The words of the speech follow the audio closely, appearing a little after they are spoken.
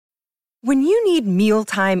When you need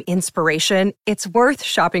mealtime inspiration, it's worth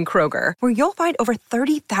shopping Kroger, where you'll find over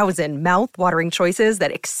 30,000 mouth-watering choices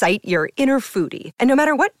that excite your inner foodie. And no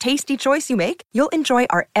matter what tasty choice you make, you'll enjoy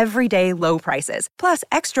our everyday low prices, plus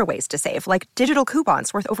extra ways to save, like digital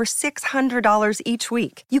coupons worth over $600 each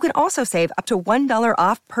week. You can also save up to $1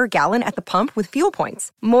 off per gallon at the pump with fuel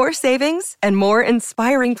points. More savings and more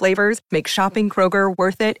inspiring flavors make shopping Kroger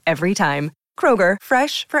worth it every time. Kroger,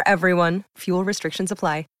 fresh for everyone. Fuel restrictions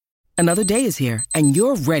apply. Another day is here, and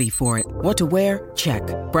you're ready for it. What to wear? Check.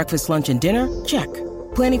 Breakfast, lunch, and dinner? Check.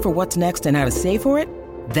 Planning for what's next and how to save for it?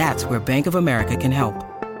 That's where Bank of America can help.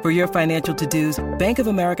 For your financial to-dos, Bank of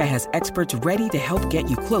America has experts ready to help get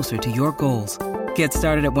you closer to your goals. Get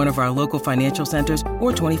started at one of our local financial centers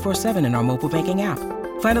or 24/7 in our mobile banking app.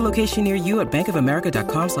 Find a location near you at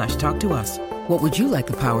bankofamerica.com/talktous. What would you like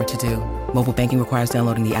the power to do? Mobile banking requires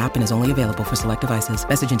downloading the app and is only available for select devices.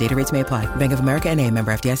 Message and data rates may apply. Bank of America N.A.,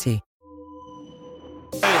 member FDIC.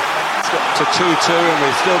 It's got to 2-2 and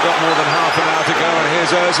we've still got more than half an hour to go. And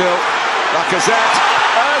here's Ozil. Lacazette.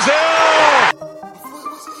 Ozil!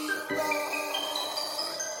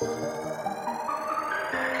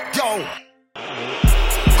 Yo!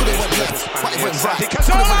 Could it went left, but it went right. Could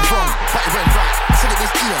it went wrong, but it went right. Said it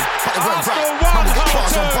was Ian, but it went right. Man, we got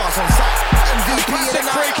bars on sight. MVP in the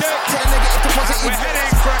night. Tell a negative to positive. We're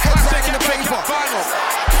heading for a classic in the paper final.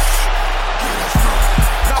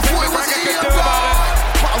 Nothing the Braga could do about it.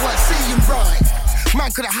 But I weren't seeing right.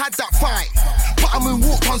 Man could have had that fight, but I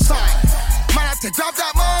moonwalked on sight. Man had to grab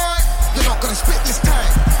that mic. You're not gonna spit this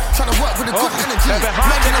time. Trying to work with a good energy. Man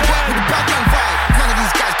gonna work with a bad man vibe. None of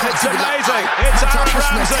these guys can't do it like amazing. I. It's Man Aaron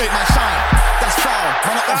push me and Ramsey. take my shine. That's foul.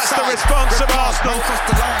 Man are That's the offside. response of Red card, Arsenal. man crossed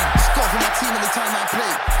the line. Score for my team anytime I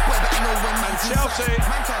play. Whether I know when man's Chelsea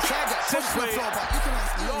inside. Man can't say I get pushed simply from the floor, but you can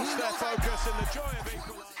ask Ian, lost he their knows I focus in the joy of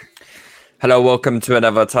equalising. Hello, welcome to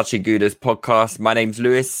another Touchy Gooders podcast. My name's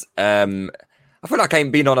Lewis. I feel like I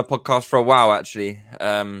ain't been on a podcast for a while, actually.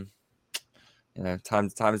 You know,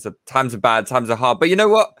 times are bad, times are hard. But you know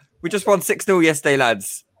what? We just won 6-0 yesterday,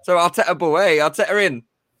 lads. So Arteta ball, hey, Arteta in.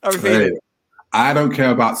 How are we feeling? I don't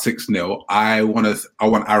care about 6-0. I want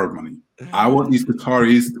Arab money. I want these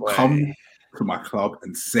Qataris to come to my club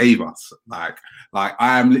and save us. Like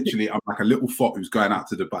I'm like a little fop who's going out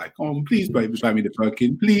to Dubai. Come on, please, baby, buy me the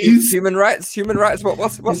Birkin, please. Human rights.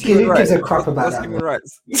 What's Who human rights? gives a crap about What's that? human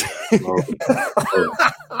rights?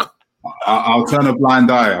 I'll turn a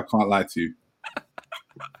blind eye. I can't lie to you.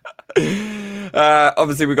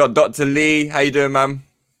 Obviously, we got Dr. Lee. How you doing, man?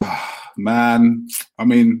 Man, I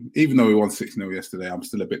mean, even though we won 6-0 yesterday, I'm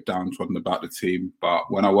still a bit downtrodden about the team.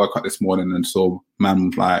 But when I woke up this morning and saw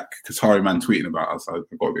Qatari man tweeting about us, I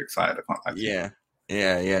got a bit excited. I can't lie to you.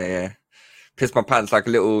 Yeah. Pissed my pants like a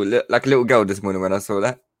little girl this morning when I saw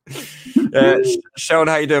that. Sean,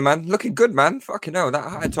 how you doing, man? Looking good, man. Fucking hell, that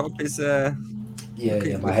high top is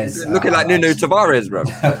Yeah, my head's looking like Nuno Tavares, bro.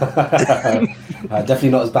 definitely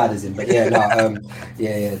not as bad as him, but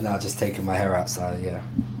just taking my hair out, so yeah,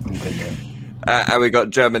 I'm good there. And we got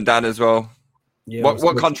German Dan as well. Yeah,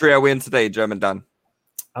 what country are we in today, German Dan?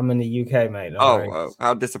 I'm in the UK, mate. Oh,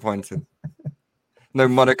 how disappointing. No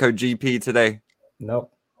Monaco GP today.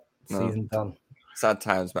 Nope. No. Season done. Sad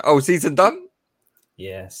times, man. Oh, season done?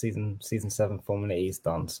 Yeah, season 7 Formula E's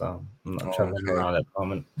done, so I'm not traveling around at the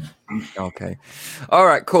moment. Okay. All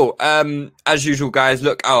right, cool. As usual, guys,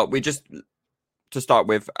 look out. We just to start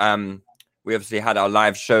with, we obviously had our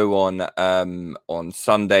live show on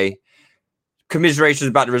Sunday. Commiserations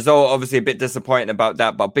about the result. Obviously, a bit disappointing about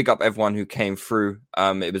that, but big up everyone who came through.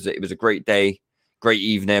 It was a great day, great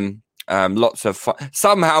evening. Lots of fun.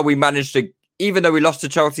 Somehow we managed to, even though we lost to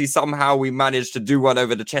Chelsea, somehow we managed to do one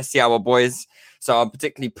over the Chelsea Hour boys. So I'm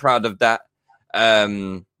particularly proud of that.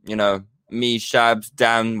 You know, me, Shabs,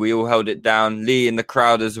 Dan, we all held it down. Lee in the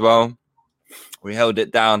crowd as well. We held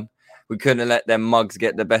it down. We couldn't let them mugs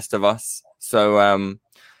get the best of us. So,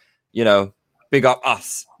 you know, big up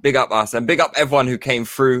us, and big up everyone who came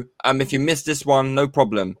through. If you missed this one, no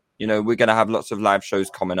problem. You know, we're going to have lots of live shows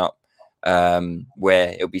coming up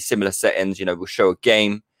where it'll be similar settings. You know, we'll show a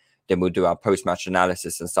game, then we'll do our post-match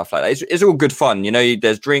analysis and stuff like that. It's all good fun. You know,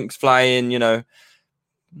 there's drinks flying, you know,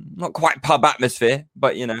 not quite pub atmosphere,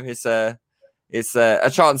 but, you know, it's a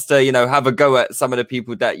chance to, you know, have a go at some of the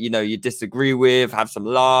people that, you know, you disagree with, have some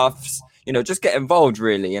laughs, you know, just get involved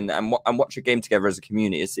really and watch a game together as a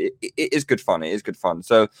community. It is good fun. It is good fun.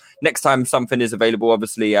 So next time something is available,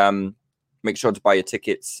 obviously, make sure to buy your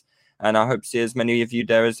tickets. And I hope to see as many of you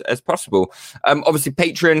there as possible. Obviously,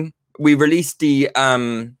 Patreon, we released the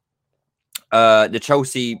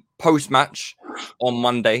Chelsea post-match on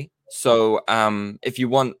Monday. So if you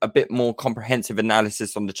want a bit more comprehensive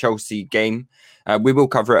analysis on the Chelsea game, we will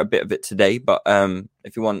cover a bit of it today. But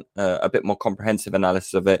if you want a bit more comprehensive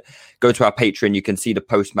analysis of it, go to our Patreon. You can see the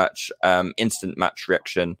post-match instant match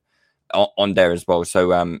reaction on there as well.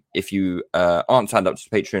 So if you aren't signed up to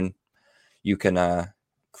Patreon, you can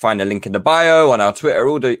find a link in the bio, on our Twitter,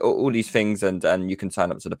 all these things, and you can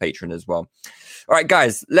sign up to the Patreon as well. All right,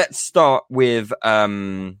 guys, let's start with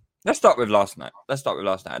last night.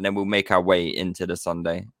 And then we'll make our way into the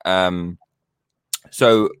Sunday.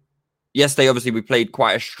 So yesterday, obviously, we played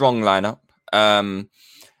quite a strong lineup.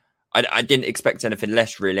 I didn't expect anything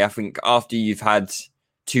less, really. I think after you've had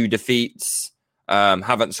 2 defeats,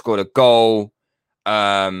 haven't scored a goal,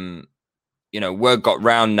 word got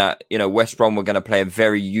round that, West Brom were going to play a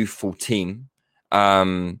very youthful team.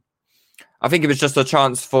 I think it was just a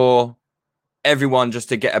chance for everyone just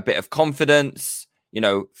to get a bit of confidence,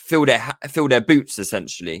 fill their boots,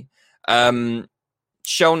 essentially. Sean,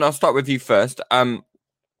 I'll start with you first.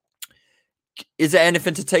 Is there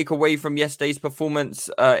anything to take away from yesterday's performance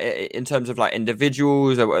in terms of like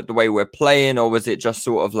individuals or the way we're playing, or was it just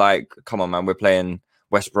sort of like, come on, man, we're playing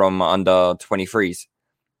West Brom under 23s?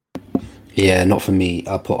 Yeah, not for me.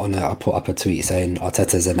 I put up a tweet saying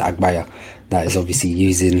Arteta's an Agbaya. That is obviously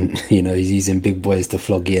using, he's using big boys to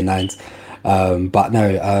flog year 9s. But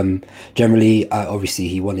no, generally, obviously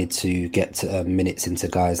he wanted to get minutes into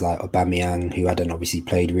guys like Aubameyang, who hadn't obviously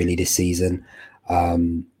played really this season.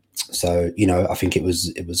 So, I think it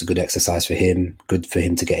was a good exercise for him, good for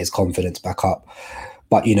him to get his confidence back up.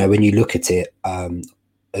 But, when you look at it,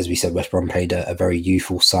 as we said, West Brom played a very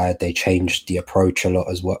youthful side. They changed the approach a lot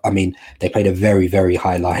as well. I mean, they played a very, very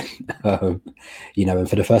high line, and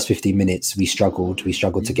for the first 15 minutes, we struggled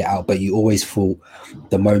to get out. But you always thought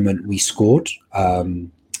the moment we scored,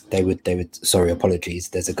 they would, sorry, apologies.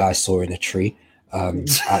 There's a guy sawing a tree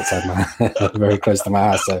outside my, very close to my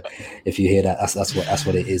house. So if you hear that, that's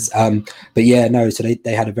what it is. But yeah, no, so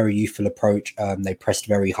they had a very youthful approach. They pressed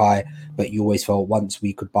very high, but you always felt once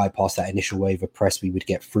we could bypass that initial wave of press, we would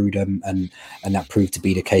get through them. And that proved to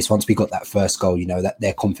be the case. Once we got that first goal, that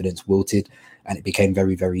their confidence wilted and it became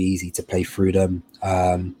very, very easy to play through them.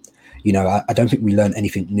 I don't think we learned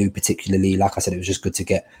anything new particularly. Like I said, it was just good to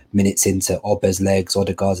get minutes into Oba's legs,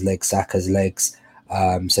 Odegaard's legs, Saka's legs.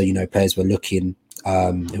 So, players were looking who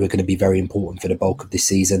are going to be very important for the bulk of this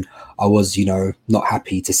season. I was, not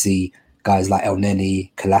happy to see guys like El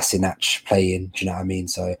Neni, Kolasinac playing. Do you know what I mean?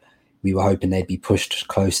 So we were hoping they'd be pushed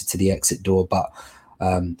closer to the exit door, but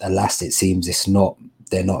alas, it seems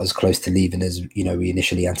they're not as close to leaving as, we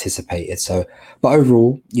initially anticipated. So, but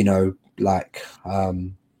overall, good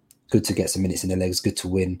to get some minutes in the legs, good to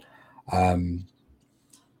win. I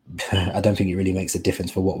don't think it really makes a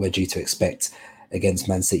difference for what we're due to expect against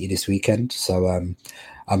Man City this weekend. So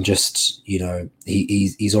I'm just,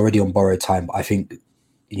 he's already on borrowed time. But I think,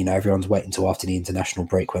 everyone's waiting until after the international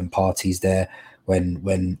break when Partey's there,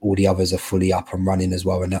 when all the others are fully up and running as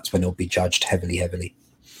well. And that's when he'll be judged heavily.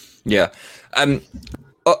 Yeah.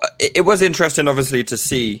 It was interesting, obviously, to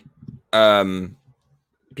see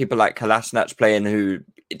people like Kolasinac playing who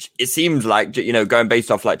it seems like, going based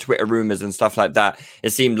off like Twitter rumors and stuff like that,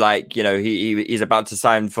 it seemed like, he's about to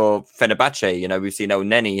sign for Fenerbahce. We've seen El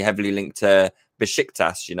Neni heavily linked to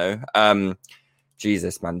Besiktas,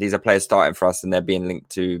 Jesus, man, these are players starting for us and they're being linked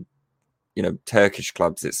to, Turkish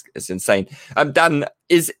clubs. It's insane. Dan,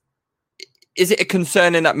 is it a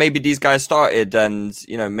concern in that maybe these guys started and,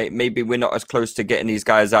 maybe we're not as close to getting these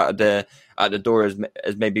guys out the door as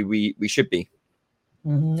maybe we should be?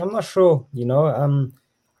 I'm not sure,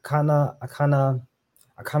 I kind of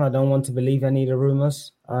don't want to believe any of the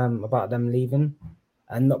rumors about them leaving,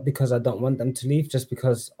 and not because I don't want them to leave, just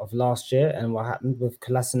because of last year and what happened with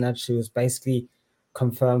Kolasinac, who was basically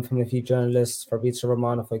confirmed from a few journalists, Fabrizio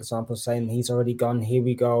Romano, for example, saying he's already gone. Here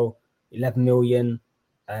we go, 11 million,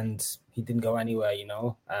 and he didn't go anywhere,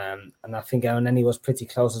 And I think El Neni was pretty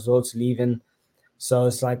close as well to leaving. So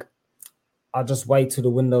it's like, I'll just wait till the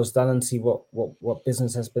window's done and see what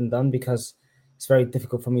business has been done, because it's very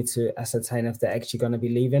difficult for me to ascertain if they're actually going to be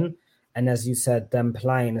leaving. And as you said, them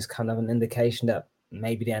playing is kind of an indication that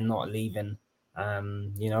maybe they're not leaving.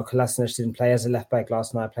 Kolasinac didn't play as a left back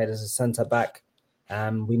last night, played as a centre back.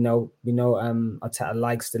 We know Arteta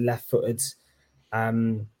likes the left-footed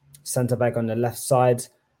centre back on the left side.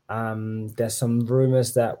 There's some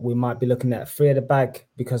rumours that we might be looking at 3 at the back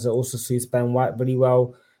because it also suits Ben White really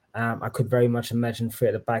well. I could very much imagine 3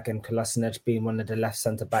 at the back and Kolasinac being one of the left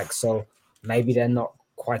centre backs. So maybe they're not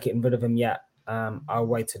quite getting rid of him yet. I'll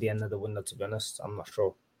wait till the end of the window, to be honest. I'm not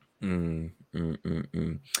sure. And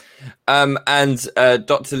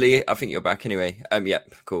Dr. Lee, I think you're back anyway.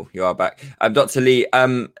 Yep, cool, you are back. Dr. Lee,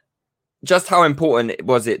 just how important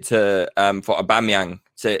was it to for Aubameyang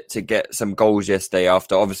to get some goals yesterday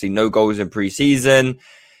after obviously no goals in pre-season?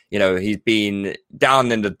 You know, he's been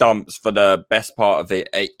down in the dumps for the best part of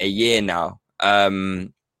a year now.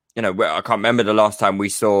 You know, I can't remember the last time we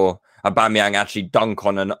saw Aubameyang actually dunk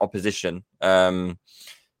on an opposition.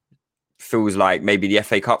 Feels like maybe the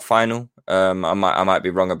FA Cup final. I might be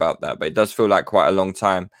wrong about that, but it does feel like quite a long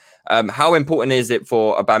time. How important is it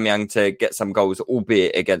for Aubameyang to get some goals,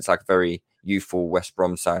 albeit against like a very youthful West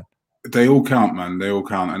Brom side? They all count, man. They all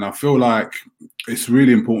count. And I feel like it's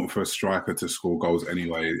really important for a striker to score goals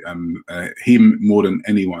anyway. Him, more than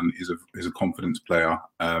anyone, is a confidence player.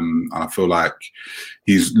 And I feel like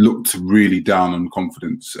he's looked really down on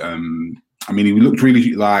confidence. I mean, he looked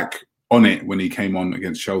really like on it when he came on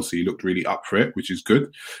against Chelsea. He looked really up for it, which is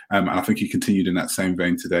good. And I think he continued in that same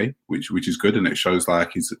vein today, which is good. And it shows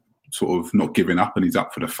like he's sort of not giving up and he's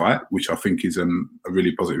up for the fight, which I think is a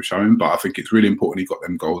really positive showing. But I think it's really important he got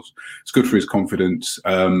them goals. It's good for his confidence.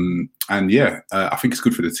 I think it's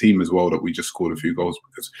good for the team as well that we just scored a few goals,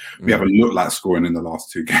 because we haven't looked like scoring in the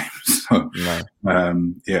last two games. So,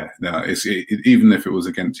 even if it was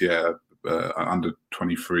against under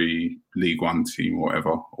 23 League One team or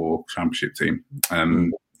whatever, or Championship team,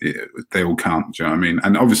 they all count. Do you know what I mean?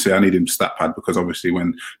 And obviously I need him stat pad, because obviously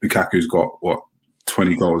when Lukaku's got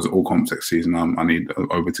 20 goals all complex season, I need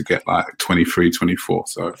Oba to get like 23, 24.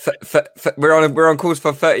 So we're on course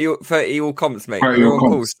for 30 all comps, mate. We're on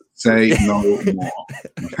course. Say no more.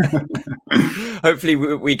 Hopefully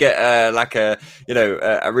we get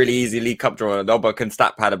a really easy League Cup draw, and Oba can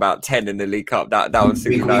stat pad about 10 in the League Cup. That would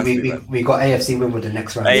suit me nicely. We got AFC Wimbledon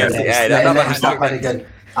next round. AFC, stat pad again.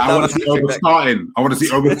 I want to see Oba starting. I want to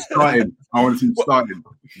see him starting.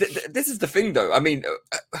 This is the thing, though. I mean,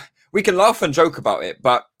 we can laugh and joke about it,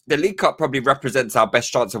 but the League Cup probably represents our best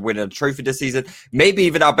chance of winning a trophy this season. Maybe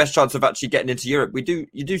even our best chance of actually getting into Europe. You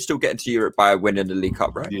do still get into Europe by winning the League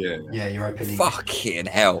Cup, right? Yeah, Europa League. Fucking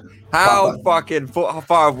hell. How far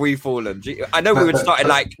have we fallen? I know we would start in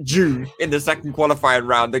like June in the second qualifying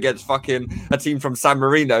round against fucking a team from San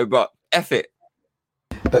Marino, but F it.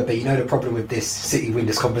 But you know the problem with this, City win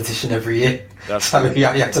this competition every year. You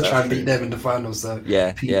have to try and beat them in the finals. So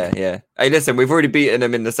yeah. Hey, listen, we've already beaten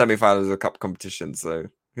them in the semi-finals of the cup competition, so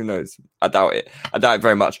who knows? I doubt it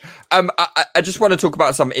very much. I just want to talk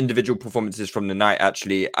about some individual performances from the night,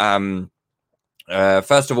 actually.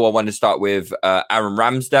 First of all, I want to start with Aaron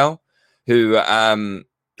Ramsdale, who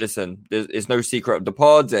listen, there's no secret of the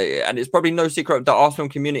pod, and it's probably no secret of the Arsenal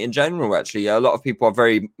community in general, actually. A lot of people are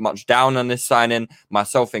very much down on this signing,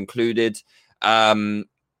 myself included.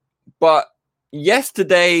 But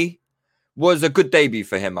yesterday was a good debut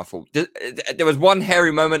for him, I thought. There was one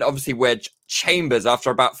hairy moment, obviously, where Chambers, after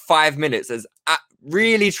about 5 minutes, has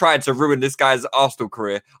really tried to ruin this guy's Arsenal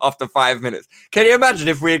career after 5 minutes. Can you imagine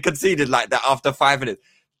if we had conceded like that after 5 minutes?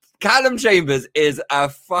 Callum Chambers is a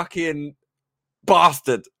fucking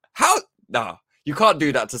bastard. How? No, you can't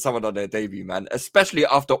do that to someone on their debut, man. Especially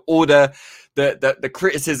after all the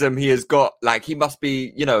criticism he has got. Like, he must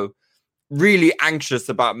be, really anxious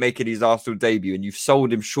about making his Arsenal debut, and you've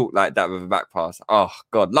sold him short like that with a back pass. Oh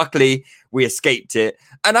God! Luckily, we escaped it,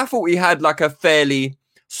 and I thought we had like a fairly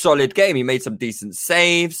solid game. He made some decent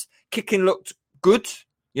saves. Kicking looked good.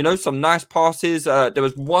 Some nice passes. There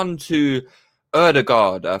was one to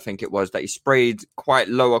Ødegaard, I think it was, that he sprayed quite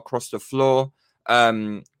low across the floor.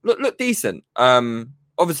 Look decent.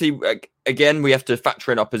 Obviously, again, we have to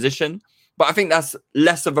factor in opposition, but I think that's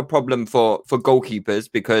less of a problem for goalkeepers,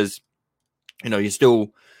 because you're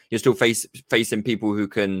still facing people who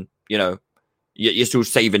can, you're still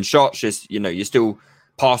saving shots, you're still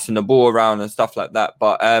passing the ball around and stuff like that.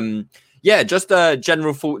 But just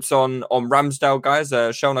general thoughts on Ramsdale, guys.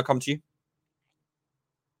 Sean, I'll come to you.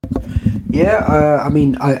 Yeah, I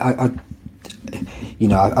mean, I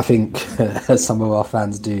think as some of our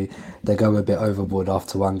fans do, they go a bit overboard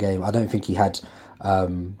after one game. I don't think he had. I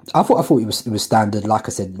thought it was standard. Like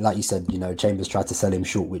you said, Chambers tried to sell him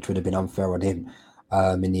short, which would have been unfair on him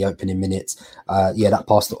in the opening minutes. That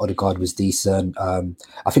pass to Ødegaard was decent. I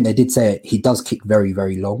think they did say he does kick very,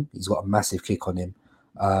 very long. He's got a massive kick on him.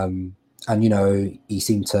 And, he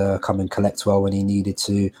seemed to come and collect well when he needed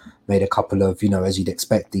to. Made a couple of, as you'd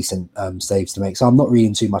expect, decent saves to make. So I'm not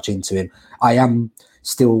reading too much into him. I am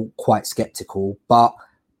still quite sceptical, but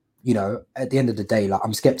at the end of the day, like,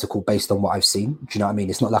 I'm skeptical based on what I've seen. Do you know what I mean?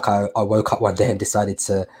 It's not like I woke up one day and decided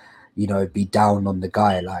to, be down on the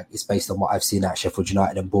guy. Like, it's based on what I've seen at Sheffield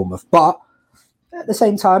United and Bournemouth. But At the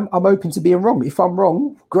same time, I'm open to being wrong. If I'm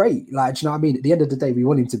wrong, great. Like, do you know what I mean? At the end of the day, we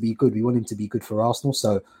want him to be good. We want him to be good for Arsenal.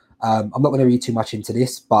 So I'm not going to read too much into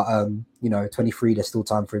this, but 23, there's still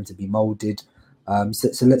time for him to be molded.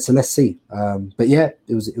 So let's see. But yeah,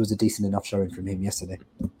 it was a decent enough showing from him yesterday.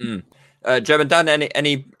 German Dan,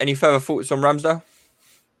 any further thoughts on Ramsdale?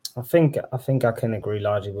 I think I can agree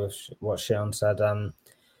largely with what Sean said.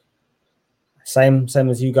 Same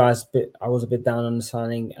as you guys. I was a bit down on the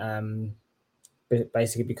signing,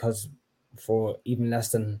 basically because for even less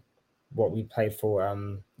than what we paid for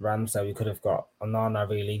Ramsdale, we could have got Onana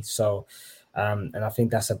really. So, and I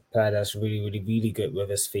think that's a player that's really, really, really good with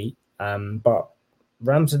his feet. But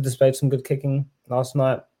Ramsdale displayed some good kicking last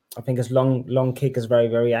night. I think his long kick is very,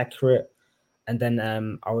 very accurate. And then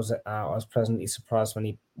I was pleasantly surprised when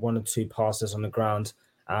he 1 or 2 passes on the ground.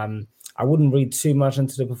 I wouldn't read too much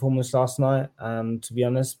into the performance last night, to be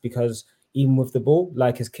honest, because even with the ball,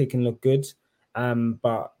 like his kicking looked good,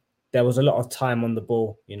 but there was a lot of time on the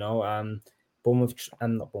ball.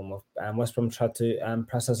 West Brom tried to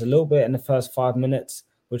press us a little bit in the first 5 minutes,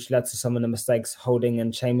 which led to some of the mistakes Holding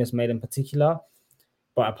and Chambers made in particular.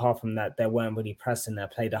 But apart from that, they weren't really pressing. They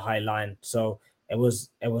played a high line, so it was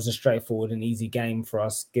a straightforward and easy game for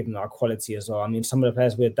us, given our quality as well. I mean, some of the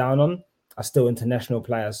players we're down on are still international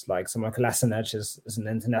players, like someone like Kolasinac is an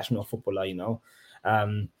international footballer,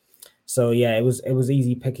 So yeah, it was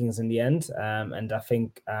easy pickings in the end, and I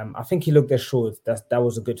think he looked assured. That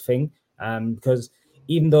was a good thing, because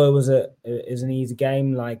even though it was an easy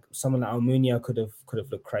game, like someone like Almunia could have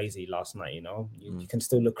looked crazy last night. You can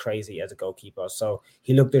still look crazy as a goalkeeper. So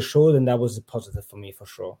he looked assured, and that was a positive for me for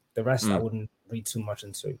sure. The rest I wouldn't read too much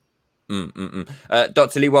into.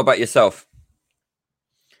 Dr. Lee, what about yourself?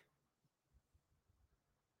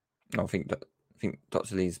 I think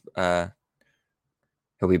Dr. Lee's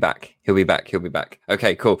he'll be back.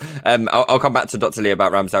 Okay, cool. I'll come back to Dr. Lee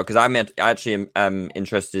about Ramsdale because I actually am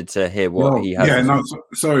interested to hear what he has. Yeah, no,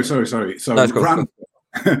 sorry. So Ramsdale.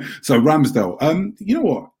 So Ramsdale. You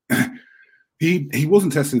know what? He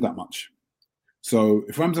wasn't tested that much. So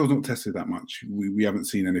if Ramsdale's not tested that much, we haven't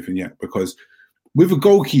seen anything yet, because with a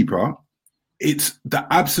goalkeeper, it's the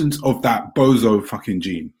absence of that bozo fucking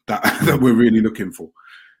gene that we're really looking for.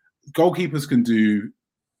 Goalkeepers can do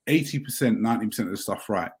 80%, 90% of the stuff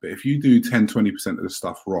right. But if you do 10, 20% of the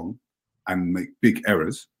stuff wrong and make big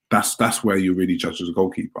errors, that's where you're really judged as a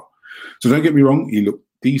goalkeeper. So don't get me wrong, he looked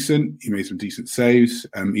decent. He made some decent saves.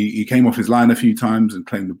 He came off his line a few times and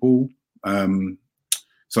claimed the ball.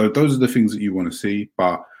 So those are the things that you want to see.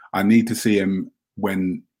 But I need to see him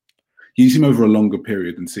when you see him over a longer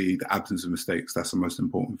period and see the absence of mistakes. That's the most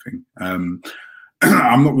important thing.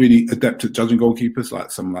 I'm not really adept at judging goalkeepers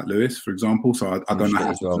like someone like Lewis, for example. So I don't know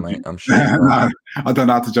how to mate. I'm sure. I don't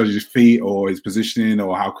know how to judge his feet or his positioning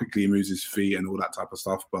or how quickly he moves his feet and all that type of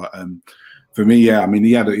stuff. But for me, yeah, I mean,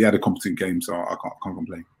 he had a competent game, so I can't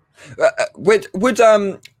complain.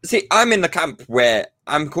 See, I'm in the camp where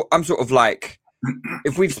I'm sort of like,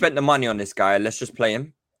 if we've spent the money on this guy, let's just play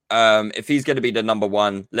him. If he's going to be the number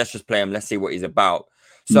one, let's just play him. Let's see what he's about.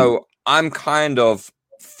 So I'm kind of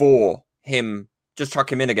for him. Just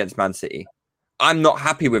chuck him in against Man City. I'm not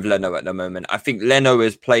happy with Leno at the moment. I think Leno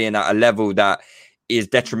is playing at a level that is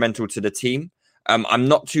detrimental to the team. I'm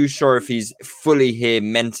not too sure if he's fully here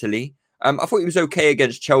mentally. I thought he was okay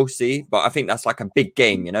against Chelsea, but I think that's like a big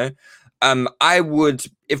game, I would,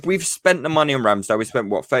 if we've spent the money on Ramsdale, we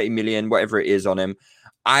spent 30 million, whatever it is on him.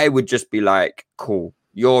 I would just be like, cool,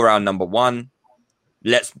 you're our number one.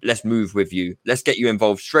 Let's move with you. Let's get you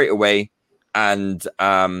involved straight away. And,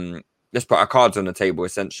 let's put our cards on the table,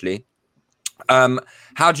 essentially.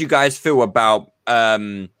 How do you guys feel about,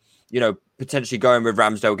 potentially going with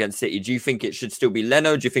Ramsdale against City? Do you think it should still be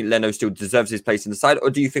Leno? Do you think Leno still deserves his place in the side? Or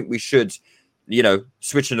do you think we should,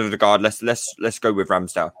 switch into the guard? Let's go with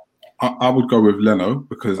Ramsdale. I would go with Leno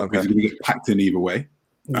because he's going to get packed in either way.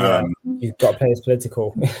 Yeah, you've got to play his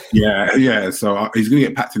political. yeah. So he's going to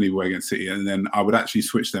get packed in either way against City. And then I would actually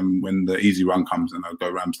switch them when the easy run comes, and I'll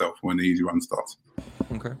go Ramsdale for when the easy run starts.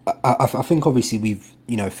 Okay. I think obviously we've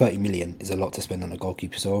 30 million is a lot to spend on a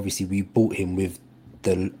goalkeeper, so obviously we bought him with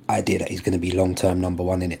the idea that he's going to be long-term number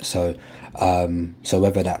one in it. So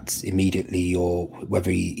whether that's immediately or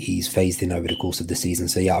whether he's phased in over the course of the season.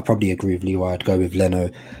 So yeah, I probably agree with Leroy. I'd go with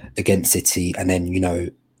Leno against City, and then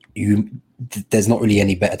there's not really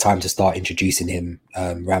any better time to start introducing him,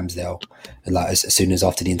 Ramsdale, like as soon as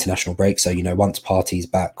after the international break. So once Partey's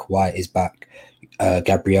back, White is back,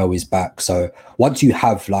 Gabriel is back. So once you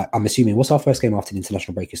have, I'm assuming, what's our first game after the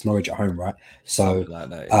international break? It's Norwich at home, right? So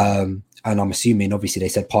And I'm assuming, obviously, they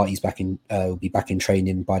said Partey's will be back in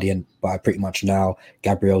training by pretty much now.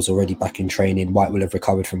 Gabriel's already back in training. White will have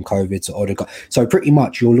recovered from COVID. So pretty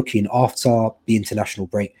much you're looking after the international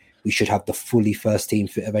break, we should have the fully first team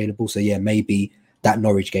fit available. So yeah, maybe that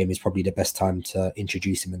Norwich game is probably the best time to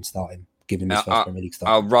introduce him and start him, give him his first Premier League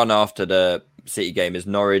start. I'll run after the City game is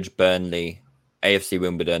Norwich, Burnley, AFC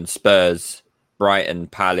Wimbledon, Spurs, Brighton,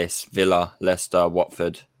 Palace, Villa, Leicester,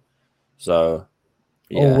 Watford. So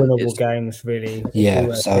all winnable games, really.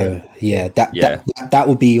 That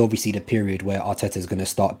will be obviously the period where Arteta is going to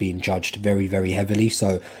start being judged very, very heavily.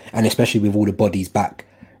 So, and especially with all the bodies back,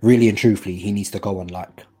 really and truthfully, he needs to go on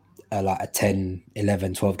like a 10,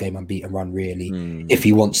 11, 12 game unbeaten run, really, if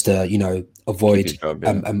he wants to, avoid,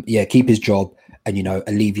 keep his job and,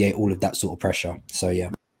 alleviate all of that sort of pressure. So, yeah.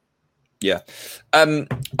 Yeah.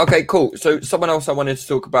 Okay, cool. So someone else I wanted to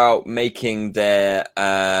talk about making their,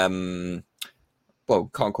 can't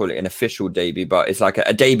call it an official debut, but it's like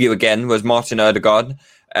a debut again, was Martin Ødegaard.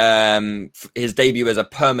 His debut as a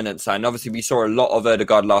permanent sign. Obviously, we saw a lot of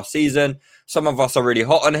Ødegaard last season. Some of us are really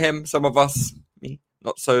hot on him. Some of us,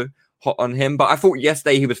 not so hot on him. But I thought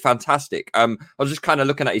yesterday he was fantastic. I was just kind of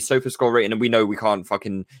looking at his SofaScore rating, and we know we can't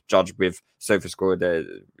fucking judge with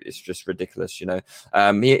SofaScore. It's just ridiculous,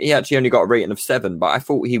 He actually only got a rating of 7, but I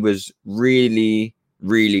thought he was really,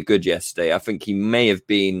 really good yesterday. I think he may have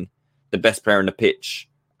been the best player on the pitch.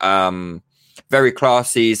 Very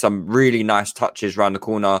classy, some really nice touches around the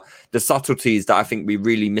corner. The subtleties that I think we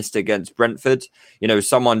really missed against Brentford.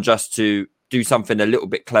 Someone just to do something a little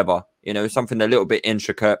bit clever, something a little bit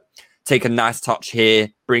intricate, take a nice touch here,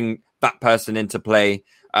 bring that person into play.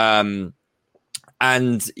 I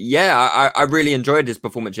really enjoyed his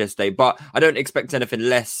performance yesterday, but I don't expect anything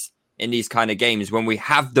less in these kind of games. When we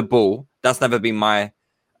have the ball, that's never been my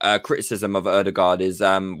criticism of Ødegaard, is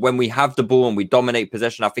when we have the ball and we dominate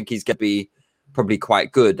possession, I think he's going to be probably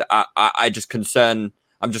quite good. I'm just concerned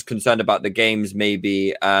about the games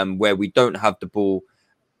maybe where we don't have the ball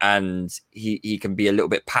and he can be a little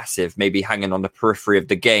bit passive, maybe hanging on the periphery of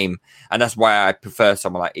the game. And that's why I prefer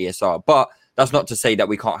someone like ESR. But that's not to say that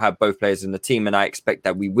we can't have both players in the team. And I expect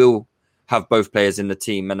that we will have both players in the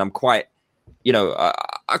team. And I'm quite,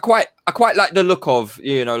 I quite like the look of,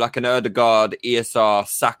 like an Ødegaard, ESR,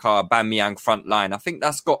 Saka, Aubameyang front line. I think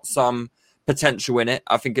that's got some potential in it.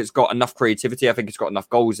 I think it's got enough creativity. I think it's got enough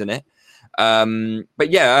goals in it. General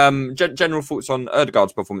thoughts on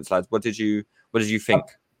Ødegaard's performance, lads. What did you think?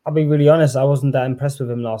 I'll be really honest. I wasn't that impressed with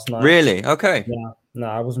him last night. Really? Okay. Yeah. No,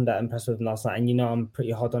 I wasn't that impressed with him last night. And I'm pretty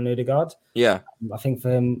hot on Ødegaard. Yeah. I think for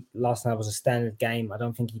him, last night was a standard game. I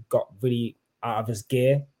don't think he got really out of his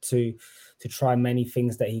gear to try many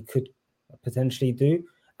things that he could potentially do.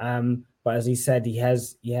 But as he said, he had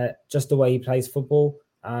just the way he plays football,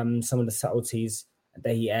 some of the subtleties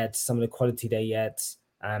that he adds, some of the quality that he adds,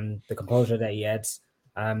 the composure that he adds,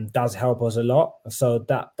 does help us a lot. So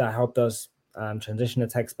that helped us transition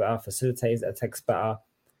attacks better, facilitate attacks better,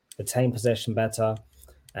 retain possession better,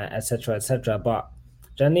 etc., etc. But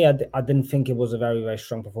generally, I didn't think it was a very, very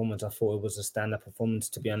strong performance. I thought it was a stand-up performance,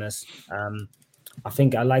 to be honest. I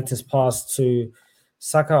think I liked his pass to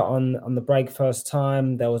Saka on the break first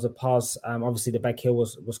time. There was a pass. Obviously, the back heel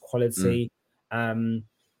was quality. There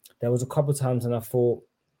was a couple of times, and I thought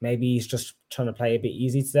maybe he's just trying to play a bit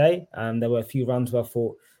easy today. There were a few runs where I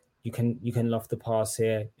thought you can loft the pass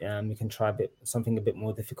here. You can try something a bit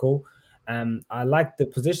more difficult. I liked the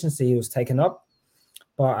positions that he was taken up,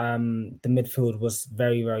 but the midfield was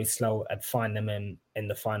very, very slow at finding him in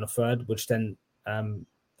the final third, which then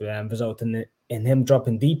resulted in him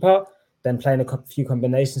dropping deeper, then playing a few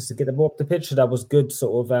combinations to get the ball up the pitch. So that was good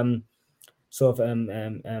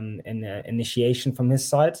initiation from his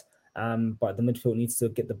side. But the midfield needs to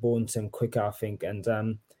get the ball into him quicker, I think.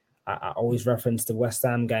 And I always reference the West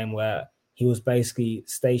Ham game where he was basically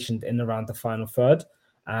stationed in around the final third,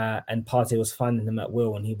 and Partey was finding him at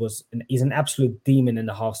will, and he's an absolute demon in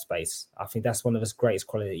the half space. I think that's one of his greatest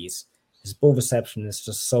qualities. His ball reception is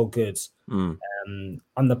just so good.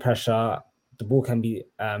 Under pressure, the ball can be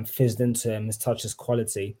fizzed into him. His touch is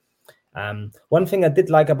quality. One thing I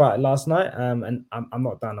did like about it last night, and I'm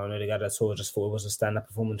not down on Ødegaard at all, I just thought it was a stand-up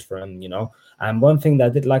performance for him, one thing that I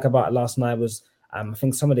did like about it last night was I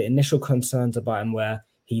think some of the initial concerns about him where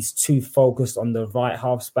he's too focused on the right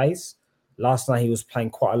half space. Last night he was playing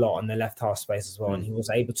quite a lot on the left half space as well, and he was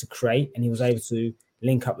able to create, and he was able to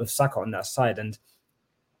link up with Saka on that side. And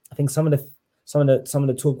I think some of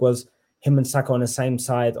the talk was him and Saka on the same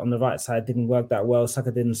side, on the right side, didn't work that well.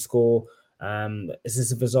 Saka didn't score. Is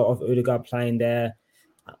this a result of Ødegaard playing there?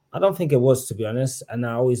 I don't think it was, to be honest. And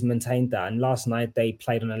I always maintained that. And last night they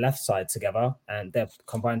played on the left side together and they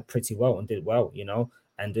combined pretty well and did well, you know.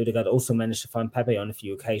 And Ødegaard also managed to find Pepe on a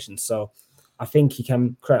few occasions. So I think he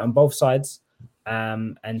can create on both sides.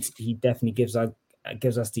 And he definitely gives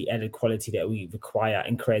us the added quality that we require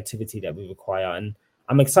and creativity that we require. And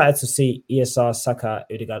I'm excited to see ESR, Saka,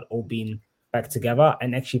 Ødegaard all being back together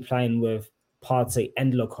and actually playing with Partey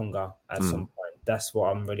and Lokonga at some point. That's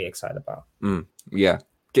what I'm really excited about. Yeah.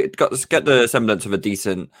 Get the semblance of a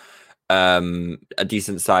decent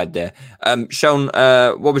side there. Sean,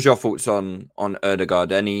 what was your thoughts on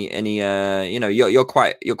Ødegaard? Any you know, you're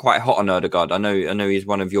quite hot on Ødegaard. I know he's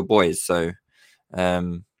one of your boys. So,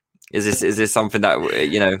 is this something that,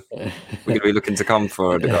 you know, we're going to be looking to come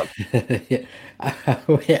for Ødegaard?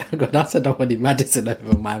 Yeah, that's nobody Madison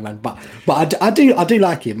over my man, but I do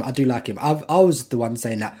like him. I do like him. I was the one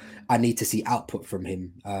saying that I need to see output from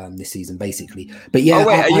him this season, basically. But yeah,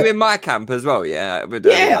 are you in my camp as well? Yeah,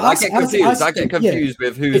 I get confused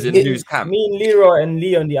with who's in whose camp. Me and Leroy and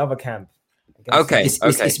Leo in the other camp. Okay,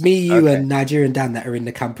 it's me, you, and Nigerian Dan that are in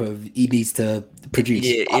the camp of he needs to produce.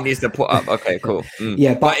 Yeah, he needs to put up. Okay, cool.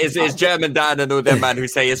 Yeah, but it's German Dan and all them man who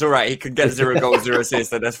say it's all right. He could get 0 goals, 0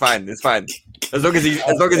 assists, and that's fine. It's fine as long as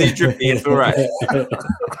he's drippy. It's all right.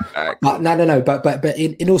 Right, cool. No. But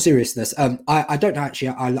in all seriousness, I don't know actually.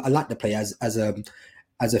 I like the play as a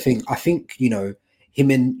thing. I think, you know,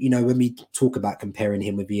 him and, you know, when we talk about comparing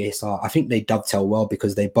him with ESR, I think they dovetail well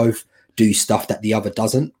because they both do stuff that the other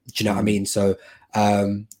doesn't. Do you know what I mean? So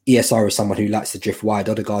ESR is someone who likes to drift wide.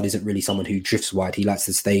 Ødegaard isn't really someone who drifts wide. He likes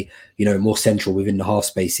to stay, you know, more central within the half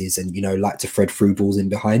spaces and, you know, like to thread through balls in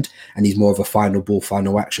behind. And he's more of a final ball,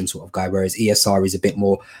 final action sort of guy. Whereas ESR is a bit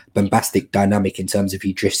more bombastic, dynamic in terms of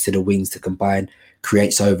he drifts to the wings to combine,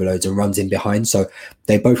 creates overloads and runs in behind. So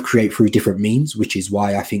they both create through different means, which is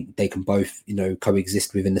why I think they can both, you know,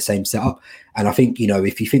 coexist within the same setup. And I think, you know,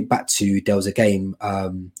 if you think back to, there was a game,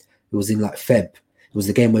 it was in like Feb. It was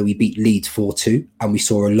the game where we beat Leeds 4-2, and we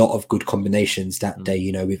saw a lot of good combinations that day,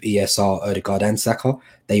 you know, with ESR, Ødegaard and Saka.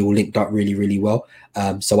 They all linked up really, really well.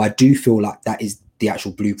 So I do feel like that is the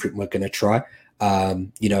actual blueprint we're going to try.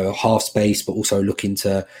 You know, half space, but also looking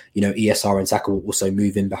to, you know, ESR and Saka will also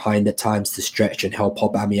move in behind at times to stretch and help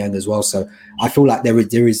Aubameyang as well. So I feel like there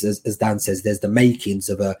is, as Dan says, there's the makings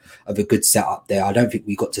of a good setup there. I don't think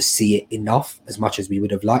we got to see it enough as much as we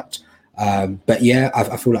would have liked. But yeah,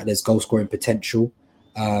 I feel like there's goal scoring potential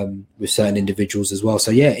with certain individuals as well.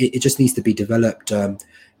 So yeah, it just needs to be developed.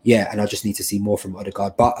 Yeah, and I just need to see more from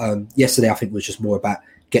Ødegaard. But yesterday, I think was just more about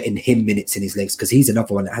getting him minutes in his legs because he's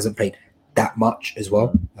another one that hasn't played that much as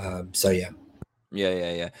well. So yeah.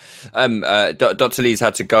 Yeah. Dr. Lee's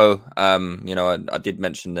had to go. You know, I did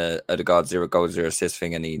mention the Ødegaard 0 goals, 0 assists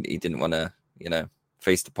thing, and he didn't want to, you know,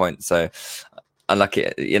 face the point. So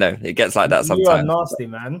unlucky, you know, it gets like that sometimes. You are nasty,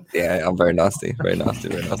 man. Yeah, I'm very nasty.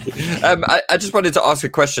 I just wanted to ask a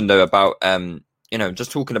question though about you know,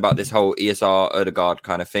 just talking about this whole ESR Ødegaard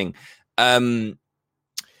kind of thing.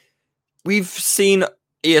 We've seen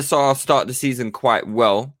ESR start the season quite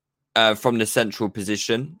well from the central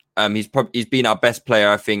position. He's been our best player,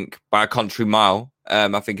 I think, by a country mile.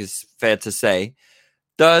 I think it's fair to say.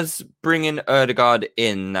 Does bringing Ødegaard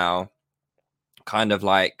in now kind of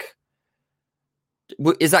like,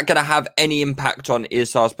 is that going to have any impact on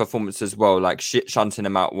ESR's performance as well? Like shunting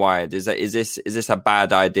him out wide. Is this a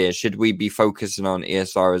bad idea? Should we be focusing on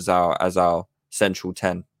ESR as our central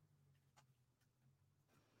 10?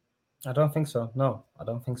 I don't think so. No, I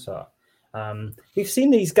don't think so. We've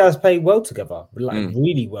seen these guys play well together, like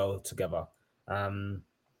really well together.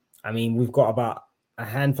 I mean, we've got about a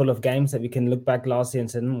handful of games that we can look back last year and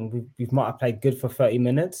say we might have played good for 30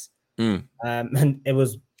 minutes. And it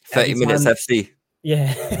was 30 minutes FC.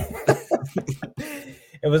 Yeah.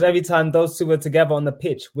 It was every time those two were together on the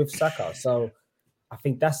pitch with Saka. So I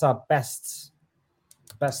think that's our best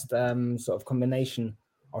sort of combination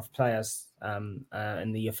of players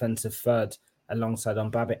in the offensive third alongside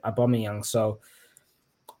Aubameyang. So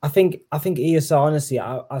I think ESR, honestly,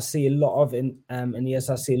 I see a lot of in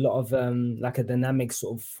ESR, I see a lot of like a dynamic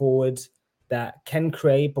sort of forward that can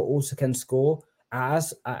create but also can score. I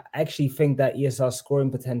actually think that ESR's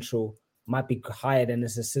scoring potential might be higher than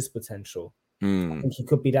his assist potential. I think he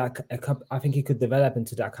could be that. I think he could develop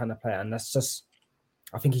into that kind of player, and that's just.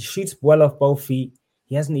 I think he shoots well off both feet.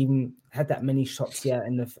 He hasn't even had that many shots yet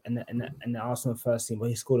in the Arsenal first team, where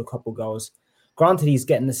he scored a couple goals. Granted, he's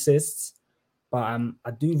getting assists, but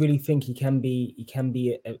I do really think he can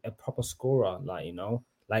be a proper scorer, like, you know,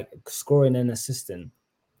 like scoring and assisting.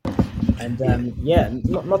 And yeah,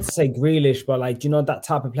 not to say Grealish, but like, you know, that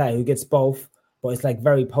type of player who gets both, but it's like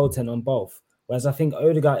very potent on both. Whereas I think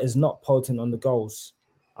Odegaard is not potent on the goals.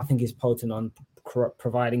 I think he's potent on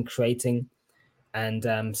providing, creating. And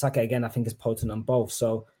Saka, again, I think is potent on both.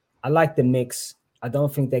 So I like the mix. I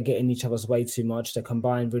don't think they're getting each other's way too much. They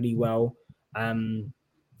combine really well.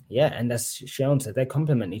 Yeah, and as Shion said, they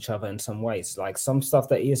complement each other in some ways. Like some stuff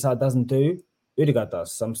that ESR doesn't do, Odegaard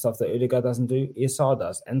does. Some stuff that Odegaard doesn't do, ESR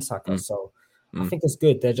does, and Saka. So I think it's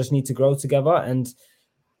good. They just need to grow together. And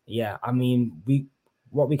yeah, I mean,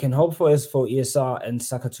 what we can hope for is for ESR and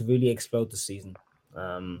Saka to really explode this season.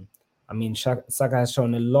 I mean, Saka has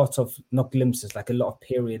shown a lot of, not glimpses, like a lot of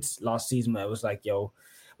periods last season where it was like, yo,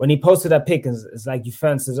 when he posted that pick, it's like you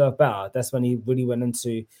fans deserve better. That's when he really went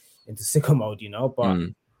into sicko mode, you know. But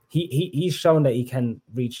he's shown that he can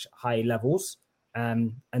reach high levels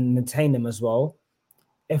and maintain them as well.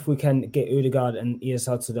 If we can get Odegaard and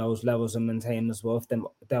ESR to those levels and maintain them as well, if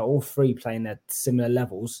they're all three playing at similar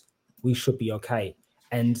levels, we should be okay.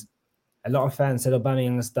 And a lot of fans said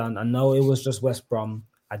Aubameyang is done. I know it was just West Brom.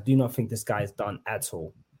 I do not think this guy is done at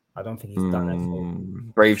all. I don't think he's done at all.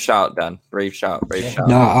 Brave shout, Dan. Brave shout.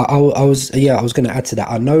 No, I was going to add to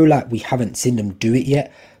that. I know, like, we haven't seen them do it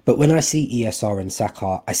yet, but when I see ESR and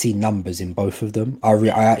Saka, I see numbers in both of them. I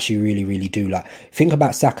actually really, really do. Like, think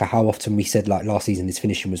about Saka, how often we said, like, last season his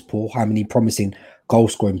finishing was poor, how many promising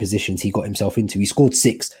goal-scoring positions he got himself into. He scored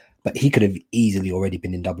 6, but he could have easily already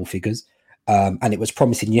been in double figures. And it was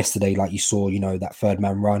promising yesterday, like you saw, you know, that third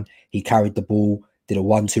man run. He carried the ball, did a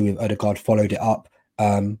 1-2 with Odegaard, followed it up,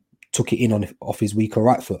 took it in off his weaker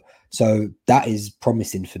right foot. So that is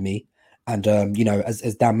promising for me. And, you know,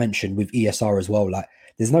 as Dan mentioned with ESR as well, like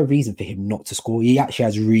there's no reason for him not to score. He actually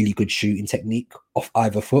has really good shooting technique off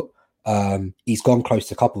either foot. He's gone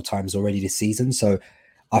close a couple times already this season. So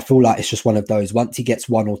I feel like it's just one of those. Once he gets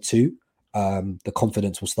 1 or 2, the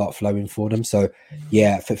confidence will start flowing for them. So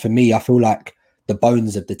yeah, for me, I feel like the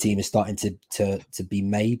bones of the team is starting to be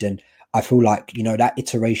made. And I feel like, you know, that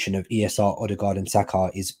iteration of ESR, Odegaard and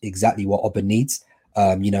Saka is exactly what Auburn needs.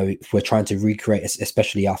 You know, if we're trying to recreate,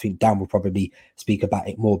 especially, I think Dan will probably speak about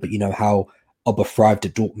it more, but you know, how Auburn thrived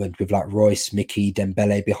at Dortmund with like Royce, Mickey,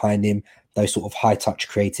 Dembele behind him, those sort of high touch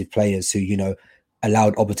creative players who, you know,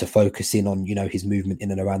 allowed Auburn to focus in on, you know, his movement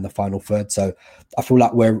in and around the final third. So I feel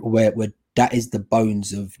like we're that is the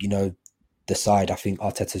bones of, you know, the side I think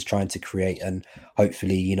Arteta's trying to create, and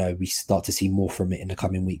hopefully, you know, we start to see more from it in the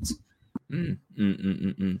coming weeks. No,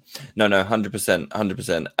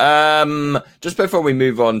 100%. Just before we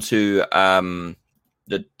move on to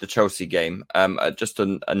the Chelsea game, just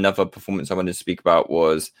another performance I wanted to speak about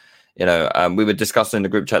was, you know, we were discussing in the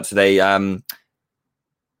group chat today,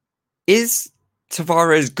 is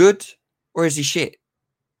Tavares good or is he shit?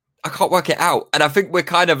 I can't work it out. And I think we're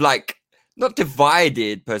kind of like, not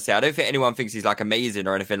divided per se. I don't think anyone thinks he's like amazing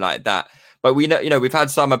or anything like that. But we know, you know, we've had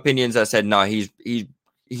some opinions that said, no, he's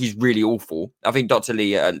really awful. I think Dr.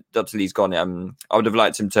 Lee's gone. I would have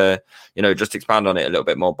liked him to, you know, just expand on it a little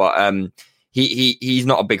bit more. But he's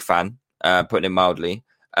not a big fan, putting it mildly.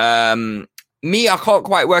 Me, I can't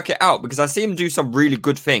quite work it out because I see him do some really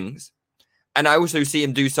good things, and I also see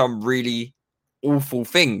him do some really awful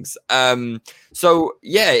things. So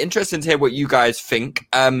yeah, interesting to hear what you guys think.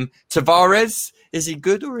 Tavares, is he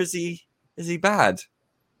good or is he bad?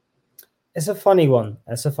 It's a funny one.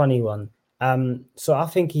 So I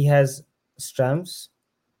think he has strengths,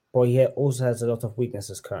 but he also has a lot of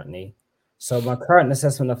weaknesses currently. So my current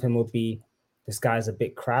assessment of him would be this guy's a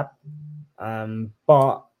bit crap,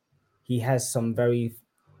 but he has some very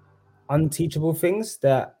unteachable things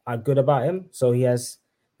that are good about him. So he has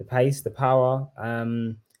the pace, the power,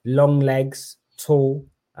 long legs, tall.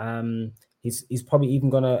 He's probably even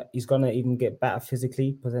gonna get better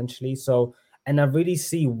physically potentially. So, and I really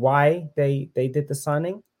see why they did the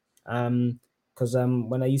signing. Because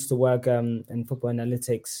when I used to work in football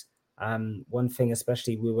analytics, one thing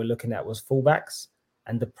especially we were looking at was fullbacks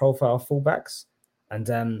and the profile of fullbacks,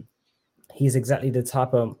 and he's exactly the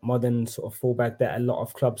type of modern sort of fullback that a lot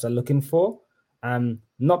of clubs are looking for.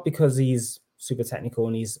 Not because he's super technical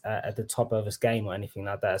and he's at the top of his game or anything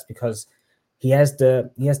like that. It's because he has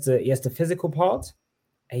the physical part.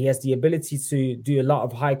 He has the ability to do a lot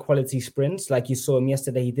of high quality sprints. Like you saw him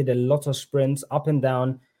yesterday, he did a lot of sprints up and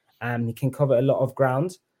down. He can cover a lot of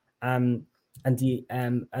ground. And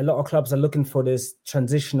a lot of clubs are looking for this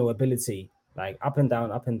transitional ability, like up and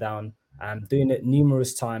down, doing it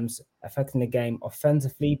numerous times, affecting the game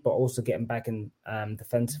offensively, but also getting back in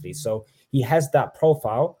defensively. So he has that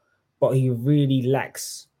profile, but he really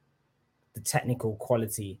lacks the technical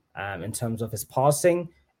quality in terms of his passing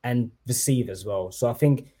and receive as well. So I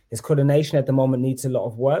think his coordination at the moment needs a lot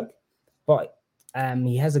of work, but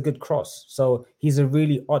he has a good cross. So he's a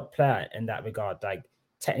really odd player in that regard. Like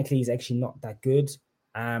technically, he's actually not that good,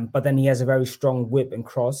 but then he has a very strong whip and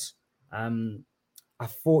cross. I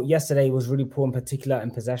thought yesterday was really poor, in particular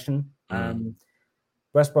in possession.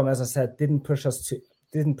 West Brom, as I said, didn't press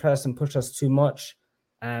and push us too much.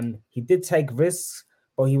 He did take risks,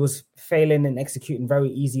 but he was failing in executing very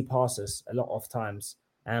easy passes a lot of times.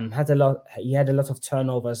 He had a lot of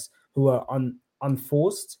turnovers who were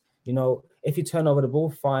unforced. You know, if you turn over the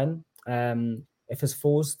ball, fine. If it's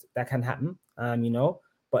forced, that can happen.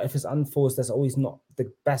 But if it's unforced, that's always not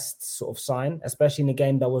the best sort of sign, especially in a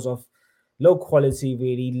game that was of low quality,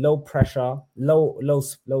 really low pressure, low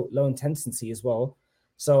intensity as well.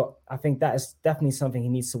 So I think that is definitely something he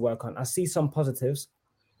needs to work on. I see some positives.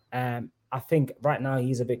 I think right now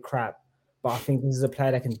he's a bit crap, but I think this is a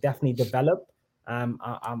player that can definitely develop. I'm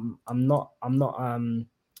not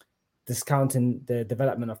discounting the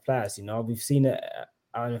development of players. You know, we've seen it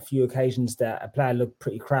on a few occasions that a player looked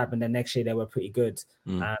pretty crap and then next year they were pretty good.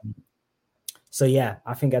 So yeah,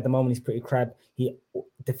 I think at the moment he's pretty crap. He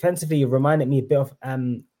defensively reminded me a bit of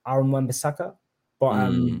Aaron Wan-Bissaka,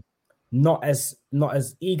 but not as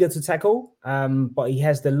eager to tackle. But he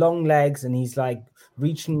has the long legs and he's like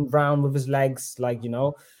reaching around with his legs, like, you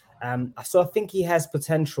know. So I think he has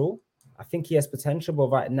potential. But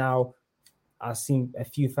right now I've seen a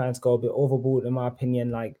few fans go a bit overboard, in my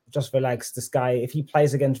opinion. Like, just relax. This guy, if he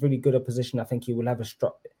plays against really good opposition, I think he will have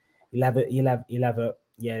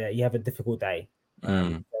you have a difficult day.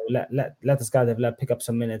 So let this guy develop, pick up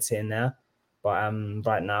some minutes here and there. But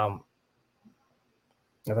right now,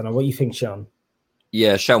 I don't know. What do you think, Sean?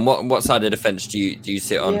 Yeah, Sean, what side of the fence do you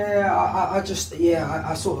sit on? Yeah, I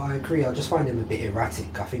agree. I just find him a bit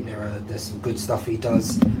erratic. I think there's some good stuff he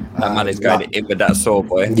does. That man is going in with that sore,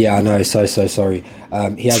 boy. Yeah, I know. So sorry.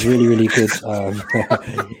 He has really good.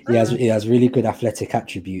 He has really good athletic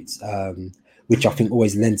attributes, which I think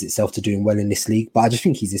always lends itself to doing well in this league. But I just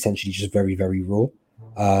think he's essentially just very, very raw.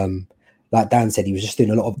 Like Dan said, he was just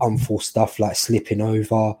doing a lot of unforced stuff, like slipping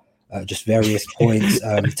over, just various points,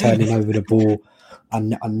 turning over the ball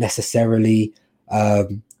unnecessarily.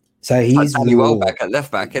 So he's really well back at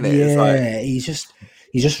left back, isn't it? Yeah, he's just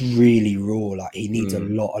really raw. Like he needs a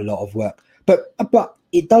lot of work. But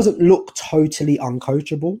it doesn't look totally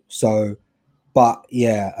uncoachable. So, but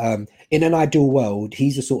yeah, in an ideal world,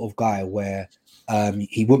 he's the sort of guy where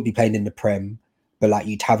he wouldn't be playing in the Prem, but like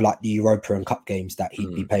you'd have like the Europa and Cup games that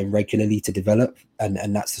he'd be playing regularly to develop,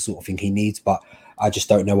 and that's the sort of thing he needs. But I just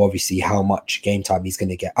don't know, obviously, how much game time he's going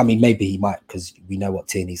to get. I mean, maybe he might, because we know what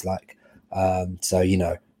Tierney's like. So, you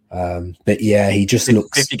know, but yeah, he just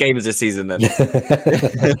looks 50 games this season then.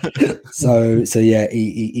 so yeah,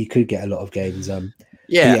 he could get a lot of games.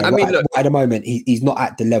 Yeah, I mean, look, at the moment, he's not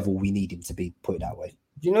at the level we need him to be, put it that way.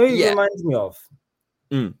 Do you know who he reminds me of?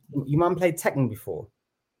 You man played Tekken before?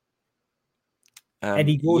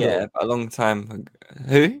 Eddie Gordo. Yeah, a long time.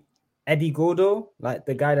 Who? Eddie Gordo, like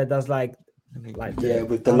the guy that does like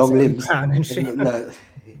with the long limbs and shit.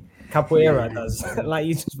 Capoeira does. Like,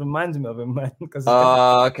 he just reminds me of him, man.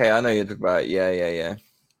 Okay, I know you're talking about. Yeah.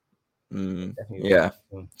 Yeah,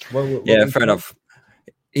 fair enough.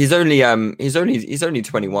 He's only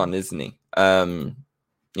 21, isn't he?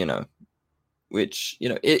 You know, which, you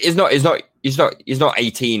know, he's not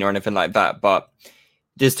 18 or anything like that, but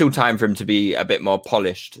there's still time for him to be a bit more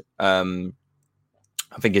polished.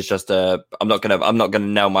 I think it's just I'm not gonna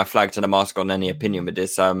nail my flag to the mast on any opinion with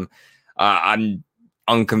this. I'm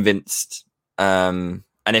unconvinced. And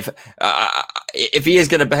if he is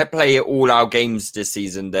gonna play all our games this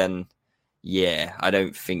season, then yeah, I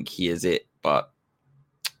don't think he is it. But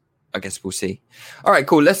I guess we'll see. All right,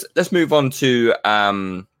 cool. Let's move on to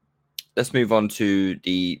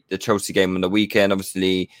the Chelsea game on the weekend.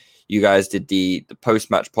 Obviously, you guys did the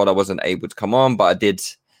post-match pod. I wasn't able to come on, but I did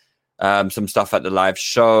some stuff at the live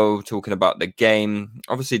show talking about the game.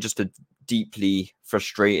 Obviously, just a deeply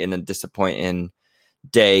frustrating and disappointing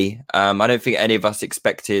day. I don't think any of us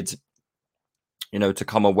expected, you know, to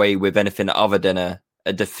come away with anything other than a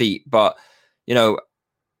defeat. But, you know,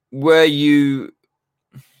 were you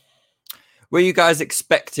guys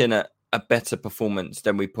expecting a better performance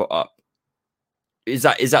than we put up? Is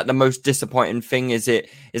that the most disappointing thing? Is it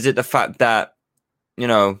the fact that, you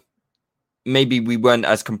know, maybe we weren't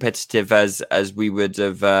as competitive as we would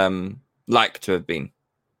have liked to have been?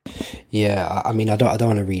 Yeah, I mean, I don't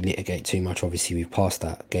want to relitigate too much. Obviously, we've passed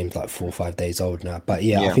that. Game's like 4 or 5 days old now. But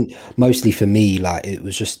yeah, I think mostly for me, like, it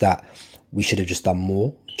was just that we should have just done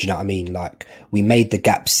more. Do you know what I mean? Like, we made the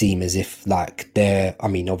gap seem as if like I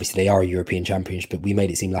mean, obviously they are a European champions, but we made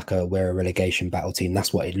it seem like we're a relegation battle team.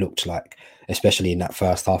 That's what it looked like, especially in that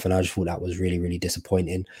first half. And I just thought that was really, really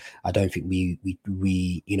disappointing. I don't think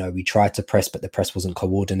we tried to press, but the press wasn't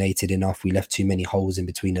coordinated enough. We left too many holes in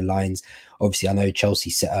between the lines. Obviously, I know Chelsea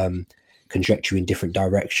set trajectory in different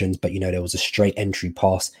directions, but there was a straight entry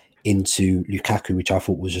pass into Lukaku, which I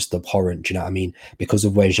thought was just abhorrent. Do you know what I mean? Because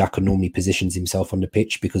of where Xhaka normally positions himself on the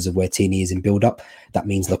pitch, because of where Tierney is in build-up, that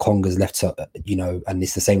means Lokonga's left, and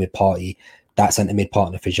it's the same with Partey. That centre mid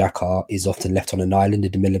partner for Xhaka is often left on an island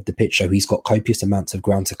in the middle of the pitch, so he's got copious amounts of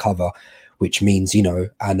ground to cover, which means,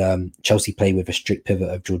 and Chelsea play with a strict pivot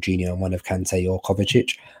of Jorginho and one of Kante or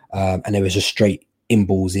Kovacic, and there was just straight in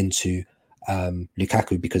balls into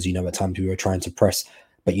Lukaku, because, at times we were trying to press,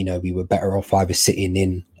 but we were better off either sitting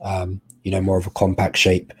in more of a compact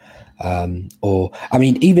shape, or I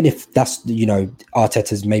mean, even if that's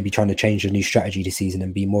Arteta's maybe trying to change a new strategy this season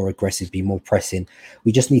and be more aggressive, be more pressing,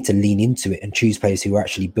 we just need to lean into it and choose players who are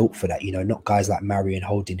actually built for that, not guys like Mari and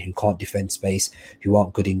Holding who can't defend space, who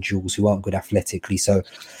aren't good in duels, who aren't good athletically. So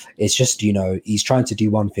it's just, he's trying to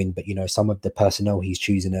do one thing, but some of the personnel he's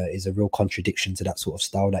choosing is a real contradiction to that sort of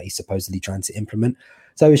style that he's supposedly trying to implement.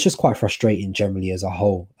 So it's just quite frustrating generally as a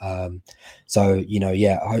whole. Hopefully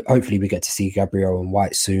we get to see Gabriel and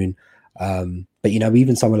White soon. But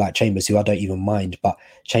even someone like Chambers, who I don't even mind, but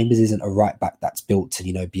Chambers isn't a right back that's built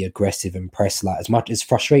to be aggressive and press. Like, as much as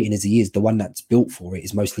frustrating as he is, the one that's built for it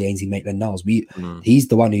is mostly Ainsley Maitland-Niles. He's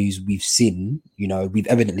the one we've seen, we've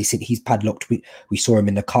evidently seen he's padlocked. We saw him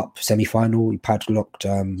in the cup semi-final. He padlocked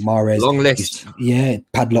Mahrez. Long list.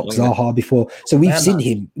 Padlocked Zaha before. So we've seen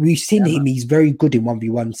him. We've seen him. He's very good in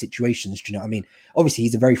 1v1 situations. Do you know what I mean? Obviously,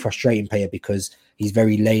 he's a very frustrating player because he's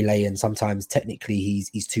very lay, and sometimes technically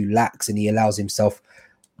he's too lax, and he allows himself,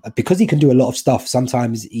 because he can do a lot of stuff,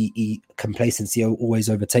 sometimes complacency always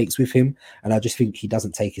overtakes with him, and I just think he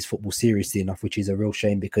doesn't take his football seriously enough, which is a real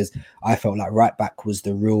shame, because I felt like right back was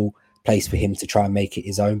the real place for him to try and make it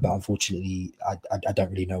his own. But unfortunately, I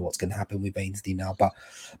don't really know what's going to happen with Ainsley now. But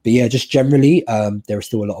yeah, just generally, there are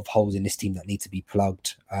still a lot of holes in this team that need to be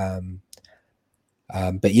plugged.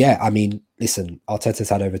 But yeah, I mean, listen, Arteta's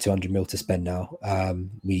had over 200 mil to spend now.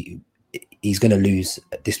 He's going to lose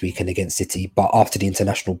this weekend against City, but after the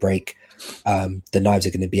international break, the knives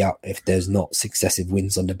are going to be out if there's not successive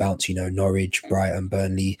wins on the bounce. Norwich, Brighton,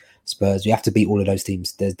 Burnley, Spurs. We have to beat all of those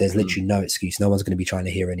teams. There's literally no excuse. No one's going to be trying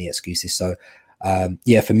to hear any excuses. So,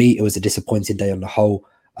 for me, it was a disappointing day on the whole.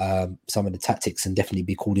 Some of the tactics can definitely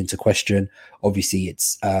be called into question. Obviously,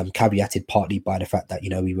 it's caveated partly by the fact that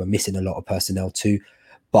we were missing a lot of personnel too.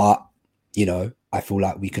 But I feel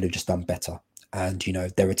like we could have just done better. And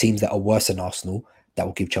there are teams that are worse than Arsenal that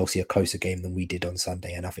will give Chelsea a closer game than we did on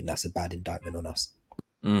Sunday, and I think that's a bad indictment on us.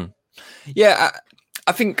 Yeah,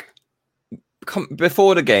 I think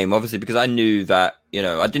before the game, obviously, because I knew that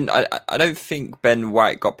I don't think Ben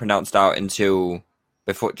White got pronounced out until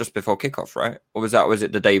just before kickoff, right? Or was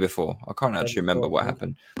it the day before? I can't actually remember what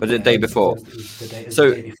happened. Was it the day before?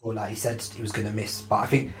 The day before, like he said, he was going to miss. But I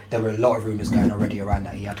think there were a lot of rumours going already around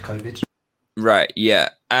that he had COVID. Right, yeah.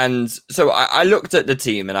 And so I looked at the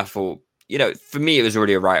team and I thought, for me, it was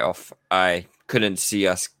already a write-off. I couldn't see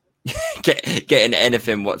us getting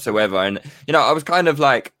anything whatsoever. And, I was kind of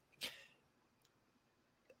like,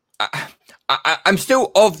 I'm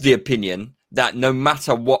still of the opinion that no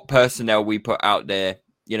matter what personnel we put out there,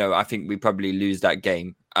 I think we probably lose that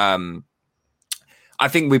game. I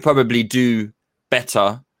think we probably do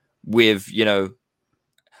better with,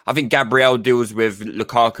 I think Gabriel deals with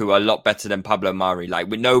Lukaku a lot better than Pablo Mari. Like,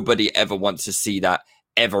 nobody ever wants to see that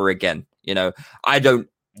ever again. I don't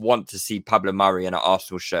want to see Pablo Mari in an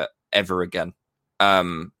Arsenal shirt ever again.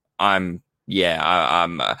 You can't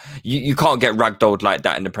get ragdolled like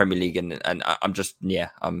that in the Premier League. And I'm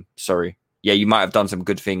sorry. Yeah, you might have done some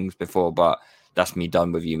good things before, but that's me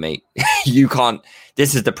done with you, mate. You can't.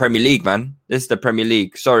 This is the Premier League, man. This is the Premier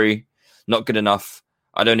League. Sorry, not good enough.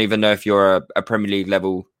 I don't even know if you're a Premier League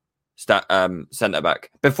level centre back.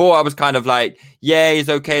 Before, I was kind of like, yeah, he's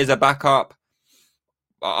okay as a backup.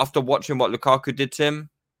 After watching what Lukaku did to him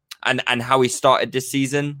and how he started this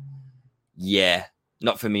season, yeah,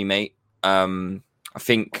 not for me, mate. I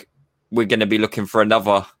think we're going to be looking for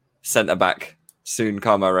another centre back soon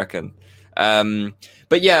come, I reckon.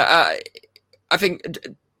 But yeah, I think,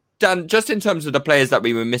 Dan, just in terms of the players that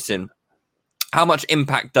we were missing, how much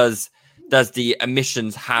impact does the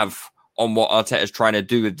omissions have on what Arteta is trying to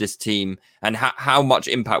do with this team, and how much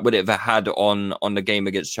impact would it have had on the game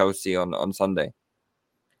against Chelsea on Sunday?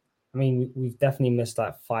 I mean, we've definitely missed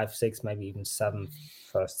like 5, 6, maybe even 7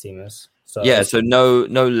 first teamers. So yeah, so no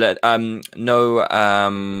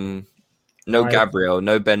Gabriel,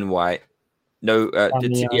 no Ben White, no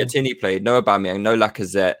Tini played, no Aubameyang, no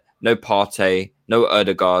Lacazette, no Partey, no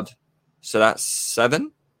Odegaard. So that's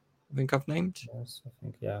 7. I think I've named. Yes, I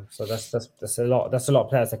think So that's a lot. That's a lot of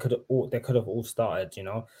players that could have all started. You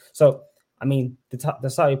know. So I mean, the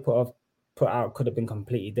side you put out could have been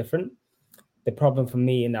completely different. The problem for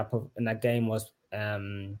me in that game was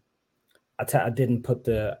Arteta didn't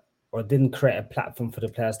create a platform for the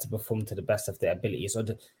players to perform to the best of their abilities, or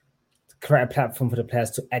to create a platform for the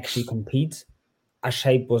players to actually compete. Our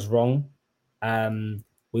shape was wrong.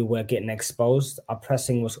 We were getting exposed. Our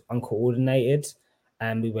pressing was uncoordinated,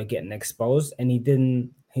 and we were getting exposed. And he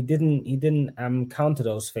didn't counter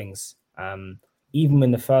those things. Even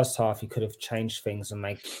in the first half, he could have changed things and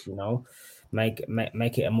make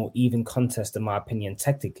it a more even contest, in my opinion,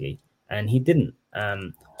 tactically. And he didn't.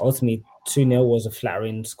 Ultimately, 2-0 was a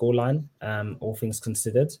flattering scoreline, all things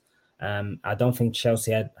considered. I don't think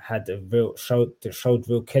Chelsea showed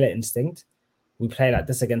real killer instinct. We play like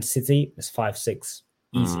this against City. It's 5-6,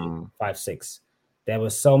 easy 5-6. There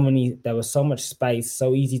was so much space,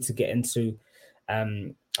 so easy to get into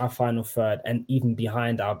our final third and even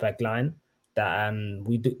behind our back line that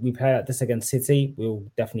we play like this against City, we'll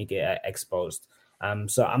definitely get exposed.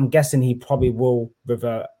 So I'm guessing he probably will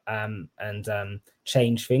revert and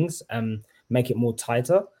change things, make it more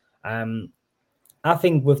tighter. I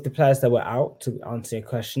think with the players that were out, to answer your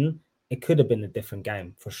question, it could have been a different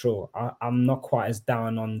game for sure. I'm not quite as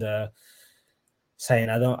down on the saying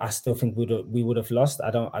I still think we would have lost.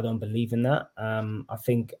 I don't believe in that. I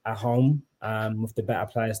think at home, with the better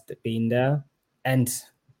players being there and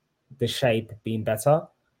the shape being better,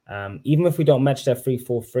 even if we don't match their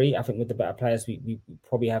 3-4-3, I think with the better players we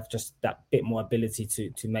probably have just that bit more ability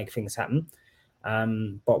to make things happen.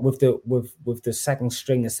 But with the second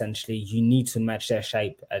string, essentially, you need to match their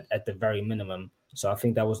shape at the very minimum. So I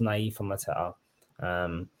think that was naive from Mateta.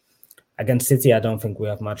 Against City, I don't think we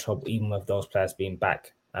have much hope, even with those players being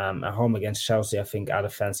back. At home against Chelsea, I think I'd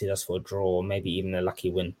have fancied us for a draw or maybe even a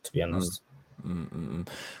lucky win, to be honest.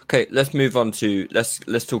 Okay, let's move on to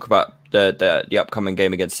let's talk about the upcoming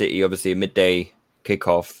game against City. Obviously, a midday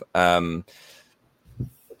kickoff.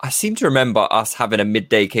 I seem to remember us having a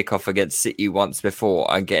midday kickoff against City once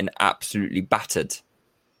before and getting absolutely battered.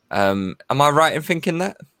 Am I right in thinking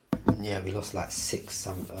that? Yeah, we lost like 6.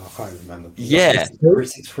 I can't remember.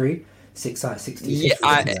 6-3. 6-6. Yeah,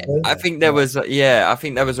 I think there was. I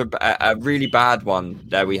think there was a really bad one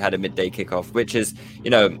that we had a midday kickoff, which is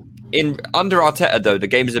under Arteta though the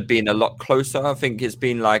games have been a lot closer. I think it's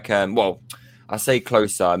been like I say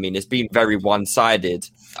closer. I mean it's been very one-sided.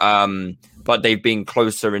 But they've been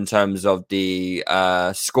closer in terms of the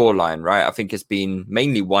scoreline, right? I think it's been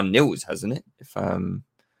mainly 1-0s, hasn't it? I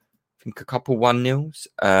think a couple 1-0s.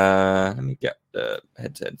 Let me get the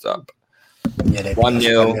heads up. Yeah, they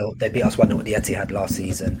 1-0. They beat us 1-0 at the Etihad last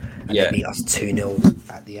season. And they beat us 2-0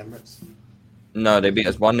 at the Emirates. No, they beat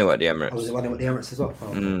us 1-0 at the Emirates. Oh, was it 1-0 at the Emirates as well?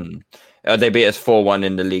 They beat us 4-1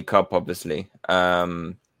 in the League Cup, obviously.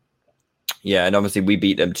 And obviously we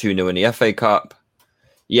beat them 2-0 in the FA Cup.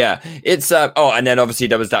 Yeah, it's and then obviously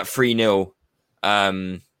there was that 3-0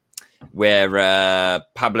 where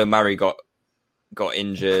Pablo Mari got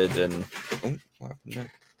injured and what happened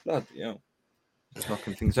there? Bloody hell. It's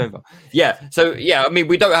knocking things over. I mean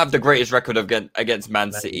we don't have the greatest record against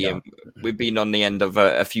Man City, and we've been on the end of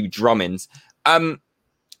a few drummings. Are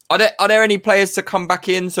there any players to come back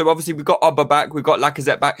in? So obviously we've got Auba back, we've got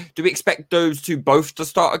Lacazette back. Do we expect those two both to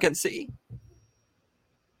start against City?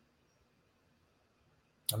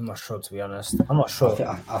 I'm not sure, to be honest. I'm not sure.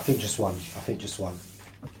 I think just one. I think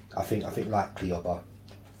likely Auba.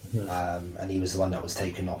 And he was the one that was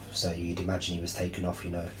taken off. So you'd imagine he was taken off,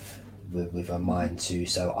 with a mind too.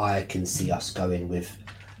 So I can see us going with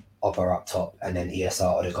Auba up top and then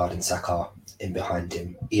ESR, Odegaard and Saka in behind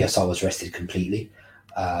him. ESR was rested completely.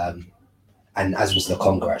 And as was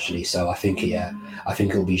Lokonga actually. So I think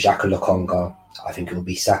it'll be Xhaka Lokonga. I think it'll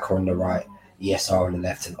be Saka on the right, ESR on the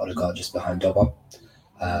left and Odegaard just behind Auba.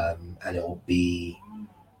 And it will be,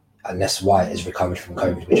 unless White has recovered from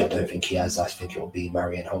COVID, which I don't think he has, I think it will be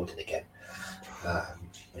Murray and Holding again,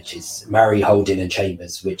 which is Murray, Holding and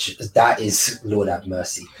Chambers, that is Lord have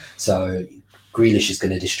mercy. So Grealish is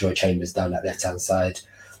going to destroy Chambers down that left-hand side.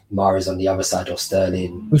 Mara's on the other side, or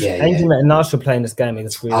Sterling. And now should play in this game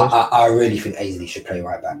against Grealish. I really think Ainsley should play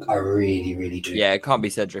right back. I really, really do. Yeah, it can't be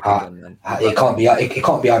Cedric again then. It can't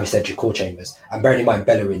be either Cedric or Chambers. And bearing in mind,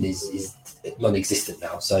 Bellerin is non-existent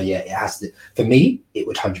now. So yeah, it has to. For me, it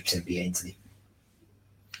would 100% be Ainsley.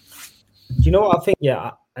 Do you know what I think?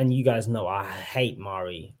 Yeah, and you guys know I hate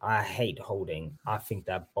Mari. I hate Holding. I think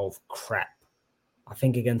they're both crap. I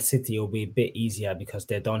think against City it'll be a bit easier because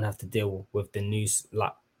they don't have to deal with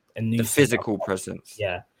the physical presence.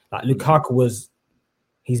 Yeah, like Lukaku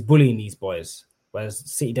he's bullying these boys, whereas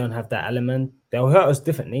City don't have that element. They'll hurt us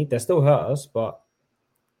differently. They'll still hurt us, but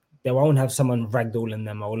they won't have someone ragdolling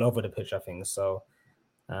them all over the pitch, I think. So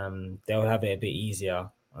they'll have it a bit easier.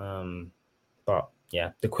 But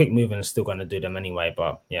yeah, the quick movement is still going to do them anyway.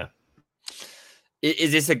 But yeah.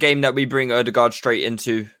 Is this a game that we bring Odegaard straight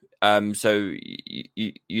into? So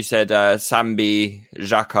you said Sambi,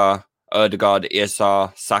 Xhaka, Odegaard,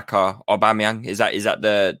 ESR, Saka, Aubameyang. Is that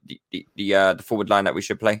the forward line that we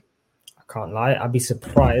should play? I can't lie. I'd be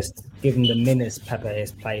surprised given the minutes Pepe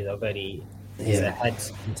has played already. He's ahead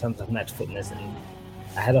in terms of match fitness and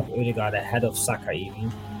ahead of Odegaard, ahead of Saka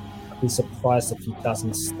even. I'd be surprised if he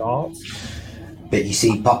doesn't start. But you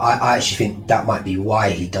see, but I actually think that might be why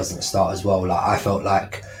he doesn't start as well. Like I felt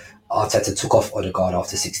like Arteta took off Odegaard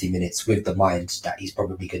after 60 minutes with the mind that he's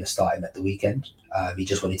probably going to start him at the weekend. He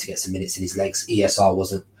just wanted to get some minutes in his legs. ESR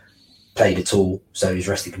wasn't played at all, so he was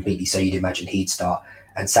rested completely. So you'd imagine he'd start.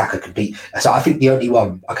 And Saka complete. So I think the only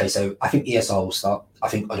one. Okay, so I think ESR will start. I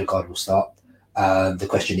think Odegaard will start. The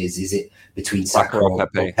question is it between Saka or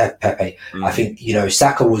Pepe? Mm. I think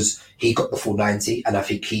Saka he got the full 90, and I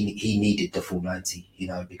think he needed the full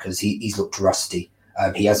 90. Because he's looked rusty.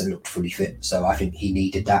 He hasn't looked fully fit, so I think he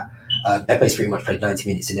needed that. Pepe's pretty much played 90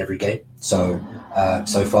 minutes in every game so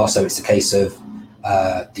far. So it's a case of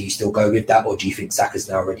do you still go with that, or do you think Saka's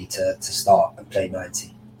now ready to start and play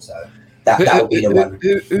 90? So that would be the one.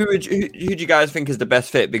 Who do you guys think is the best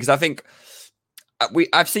fit? Because I think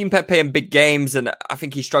I've seen Pepe in big games, and I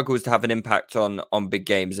think he struggles to have an impact on big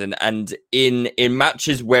games. And in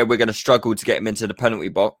matches where we're going to struggle to get him into the penalty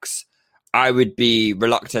box, I would be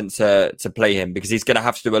reluctant to play him because he's going to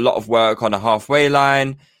have to do a lot of work on a halfway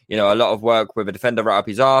line, a lot of work with a defender right up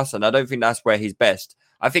his arse, and I don't think that's where he's best.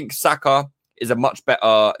 I think Saka is a much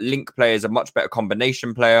better link player, is a much better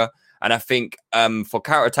combination player, and I think for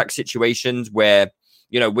counter-attack situations where,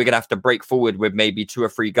 we're going to have to break forward with maybe 2 or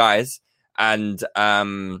 3 guys and,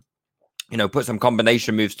 put some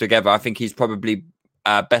combination moves together, I think he's probably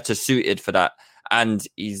better suited for that. And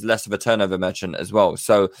he's less of a turnover merchant as well.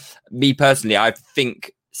 So, me personally, I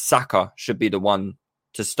think Saka should be the one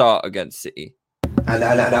to start against City. And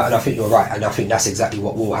I think you're right. And I think that's exactly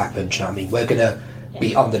what will happen. Do you know what I mean? We're going to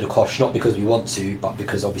be under the cosh, not because we want to, but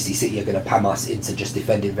because obviously City are going to pam us into just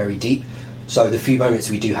defending very deep. So the few moments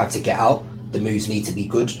we do have to get out, the moves need to be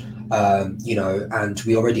good. And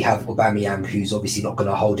we already have Aubameyang, who's obviously not going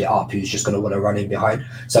to hold it up, who's just going to want to run in behind.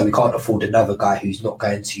 So we can't afford another guy who's not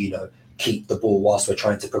going to, keep the ball whilst we're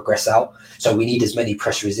trying to progress out. So we need as many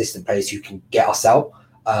pressure resistant players who can get us out.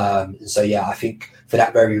 So yeah, I think for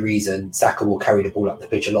that very reason, Saka will carry the ball up the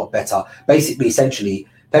pitch a lot better. Basically, essentially,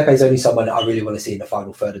 Pepe's only someone that I really want to see in the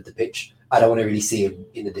final third of the pitch. I don't want to really see him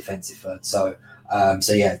in the defensive third. So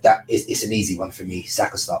yeah, it's an easy one for me.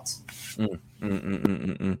 Saka starts.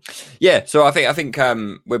 Yeah, so I think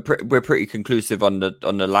we're pretty conclusive on the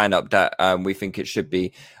lineup that we think it should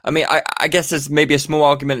be. I mean, I guess there's maybe a small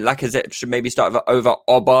argument Lacazette should maybe start over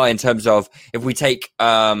Oba in terms of if we take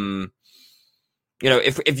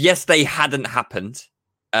if yesterday hadn't happened,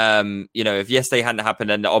 if yesterday hadn't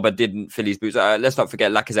happened and Oba didn't fill his boots, let's not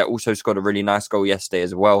forget Lacazette also scored a really nice goal yesterday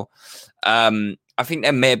as well. I think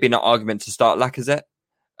there may have been an argument to start Lacazette.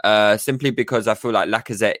 Simply because I feel like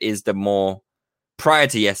Lacazette is the more, prior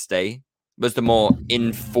to yesterday, was the more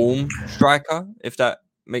in-form striker, if that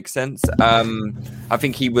makes sense. I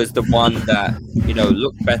think he was the one that,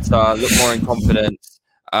 looked better, looked more in confidence.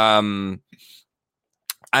 And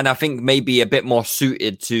I think maybe a bit more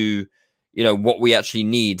suited to, what we actually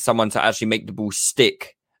need, someone to actually make the ball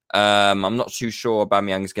stick. I'm not too sure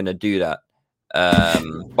Aubameyang's going to do that.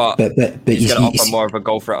 But he's going to offer more of a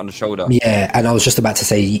goal threat on the shoulder. Yeah, and I was just about to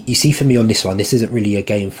say, you see, for me on this one, this isn't really a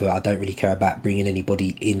game for, I don't really care about bringing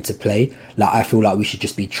anybody into play. Like, I feel like we should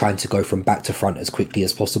just be trying to go from back to front as quickly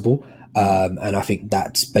as possible. And I think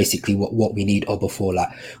that's basically what we need Oba for.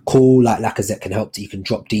 Like, cool, like Lacazette can help, you can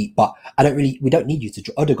drop deep, but we don't need you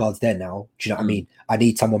to. Odegaard's there now. Do you know what I mean? I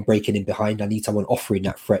need someone breaking in behind. I need someone offering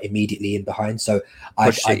that threat immediately in behind. So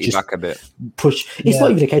I just back a bit. Push. It's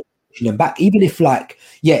not even a case them back, even if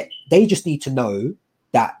they just need to know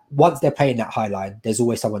that once they're playing that high line, there's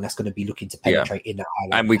always someone that's going to be looking to penetrate in that high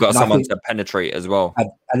line, and we got someone to penetrate as well.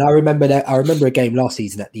 And I remember a game last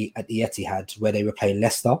season at the Etihad where they were playing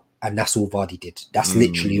Leicester, and that's all Vardy did. That's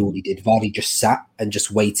literally all he did. Vardy just sat and just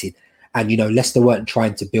waited, and Leicester weren't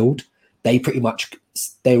trying to build. They pretty much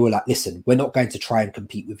they were like, listen, we're not going to try and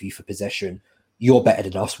compete with you for possession. You're better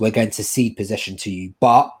than us. We're going to cede possession to you,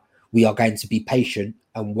 but we are going to be patient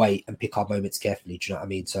and wait and pick our moments carefully. Do you know what I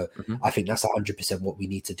mean? So I think that's 100% what we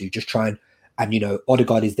need to do. Just try and you know,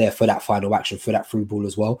 Odegaard is there for that final action, for that through ball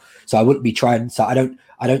as well. So I wouldn't be trying. So I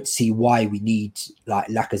don't see why we need like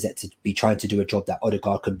Lacazette to be trying to do a job that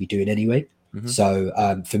Odegaard couldn't be doing anyway. So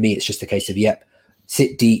for me, it's just a case of,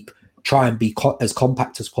 sit deep, try and be as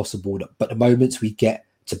compact as possible. But the moments we get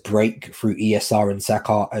to break through ESR and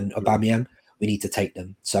Saka and Aubameyang, we need to take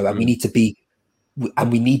them. So and we need to be,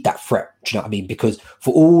 and we need that threat. Do you know what I mean? Because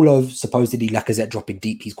for all of supposedly Lacazette dropping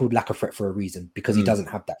deep, he's called lack of threat for a reason, because he doesn't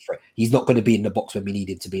have that threat. He's not going to be in the box when we need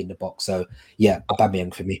him to be in the box. So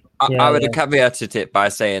Aubameyang for me. I would have caveated it by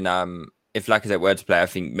saying if Lacazette were to play, I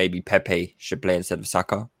think maybe Pepe should play instead of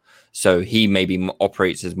Saka. So he maybe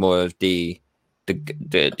operates as more of the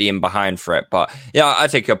in behind threat. But yeah, I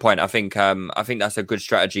take your point. I think that's a good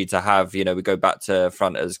strategy to have. You know, we go back to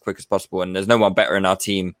front as quick as possible, and there's no one better in our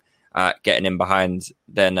team getting in behind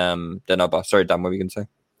than Oba. Sorry, Dan, what were you going to say?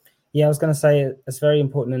 Yeah, I was going to say it's very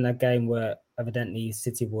important in that game where evidently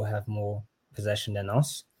City will have more possession than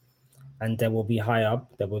us, and they will be high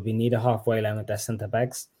up. They will be near the halfway line with their centre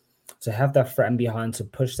backs to have that threat in behind to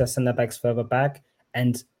push their centre backs further back.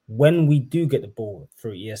 And when we do get the ball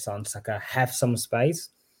through ESR and Saka, have some space,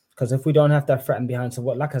 because if we don't have that threat in behind, so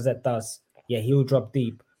what Lacazette does, he will drop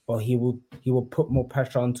deep, but he will put more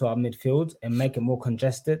pressure onto our midfield and make it more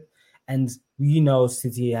congested. And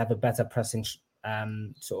City have a better pressing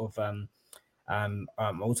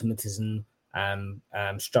automatism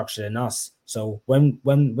structure than us. So when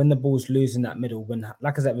the ball's loose in that middle, when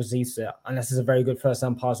Lacazette receives it, unless it's a very good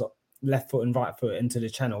first-hand pass, left foot and right foot into the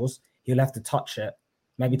channels, he'll have to touch it,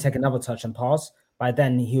 maybe take another touch and pass. By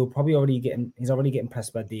then, he'll probably he's already getting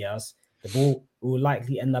pressed by Diaz. The ball will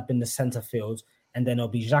likely end up in the centre field, and then it'll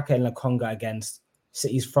be Xhaka and Lokonga against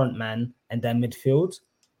City's front man and their midfield.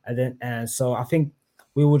 And so I think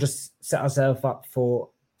we will just set ourselves up for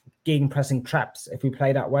gegenpressing traps. If we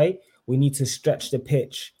play that way, we need to stretch the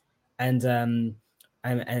pitch and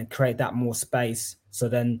create that more space. So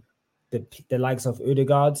then the likes of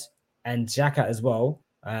Odegaard and Xhaka as well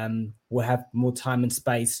will have more time and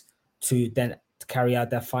space to then carry out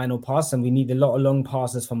their final pass. And we need a lot of long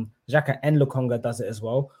passes from Xhaka, and Lokonga does it as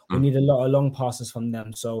well. We need a lot of long passes from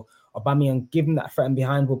them. So Aubameyang, given that threat and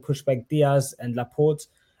behind, will push back Diaz and Laporte.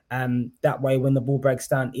 That way, when the ball breaks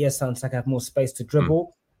down, ESR and Saka have more space to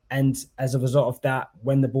dribble. And as a result of that,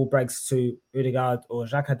 when the ball breaks to Odegaard or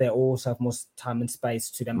Xhaka, they also have more time and space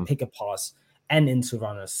to then pick a pass and into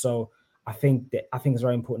runners. So I think it's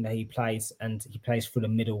very important that he plays, and he plays through the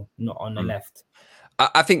middle, not on the left.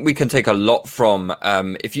 I think we can take a lot from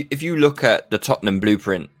if you look at the Tottenham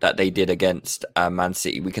blueprint that they did against Man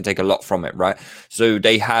City, we can take a lot from it, right? So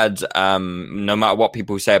they had no matter what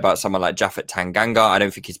people say about someone like Japhet Tanganga, I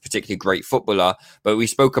don't think he's a particularly great footballer, but we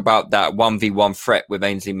spoke about that 1v1 threat with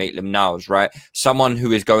Ainsley Maitland-Niles, right? Someone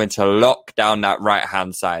who is going to lock down that right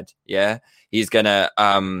hand side. Yeah, he's gonna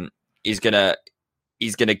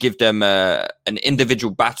give them an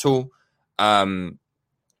individual battle. I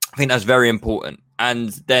think that's very important. And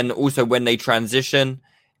then also when they transition,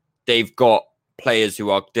 they've got players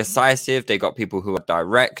who are decisive. They got people who are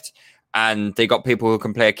direct, and they got people who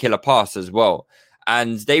can play a killer pass as well.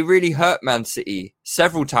 And they really hurt Man City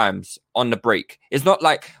several times on the break. It's not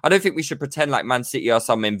like, I don't think we should pretend like Man City are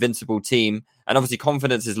some invincible team. And obviously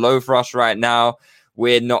confidence is low for us right now.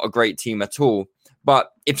 We're not a great team at all.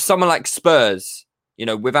 But if someone like Spurs,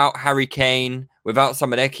 without Harry Kane, without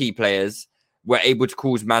some of their key players, were able to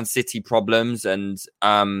cause Man City problems, and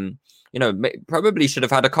probably should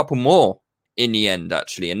have had a couple more in the end,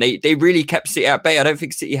 actually. And they really kept City at bay. I don't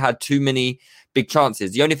think City had too many big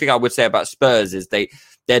chances. The only thing I would say about Spurs is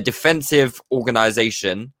their defensive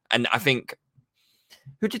organization. And I think,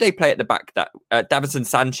 who did they play at the back? That Davinson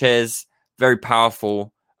Sanchez, very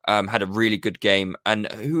powerful, had a really good game.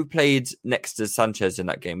 And who played next to Sanchez in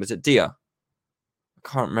that game? Was it Dia? I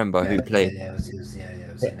can't remember who played. It was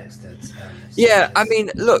next to I mean,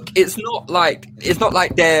 look, it's not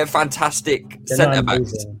like they're fantastic centre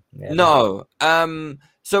backs. Yeah. No.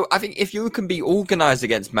 So I think if you can be organised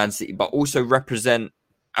against Man City, but also represent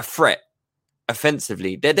a threat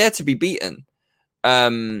offensively, they're there to be beaten,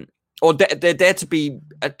 or they're there to be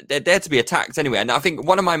attacked anyway. And I think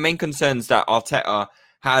one of my main concerns that Arteta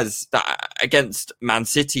has that against Man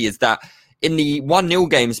City is that in the 1-0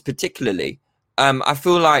 games, particularly. I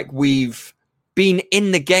feel like we've been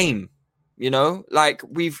in the game, like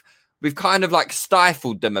we've kind of like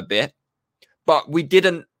stifled them a bit, but we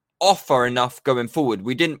didn't offer enough going forward.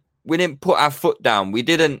 We didn't put our foot down. We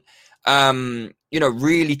didn't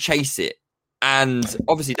really chase it. And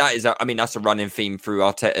obviously that's a running theme through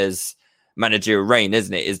Arteta's managerial reign,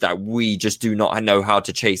 isn't it? Is that we just do not know how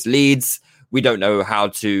to chase leads. We don't know how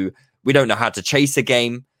to chase a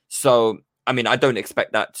game. So, I mean, I don't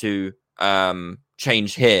expect that to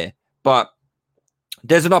change here, but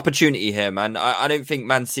there's an opportunity here, man. I don't think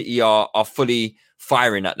Man City are fully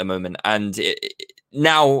firing at the moment. And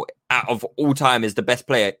now, out of all time, is the best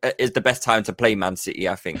time to play Man City,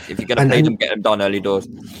 I think. If you're going to play them, get them done early doors.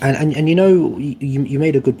 And you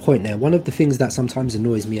made a good point there. One of the things that sometimes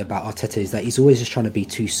annoys me about Arteta is that he's always just trying to be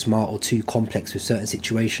too smart or too complex with certain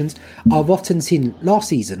situations. I've often seen, last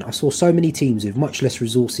season, I saw so many teams with much less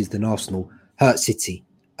resources than Arsenal hurt City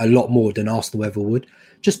a lot more than Arsenal ever would.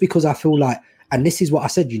 Just because I feel like, and this is what I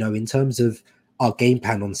said, in terms of our game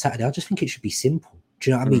plan on Saturday, I just think it should be simple. Do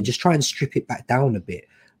you know what I mean? Just try and strip it back down a bit.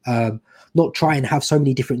 Not try and have so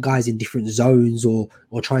many different guys in different zones or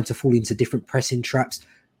trying to fall into different pressing traps.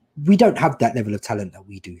 We don't have that level of talent that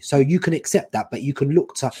we do. So you can accept that, but you can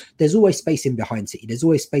look to, there's always space in behind City. There's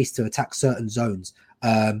always space to attack certain zones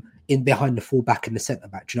in behind the full-back and the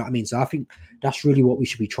centre-back. Do you know what I mean? So I think that's really what we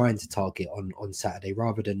should be trying to target on Saturday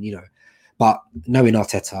rather than, but knowing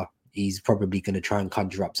Arteta, he's probably going to try and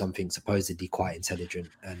conjure up something supposedly quite intelligent,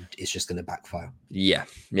 and it's just going to backfire. Yeah,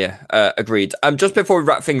 agreed. Just before we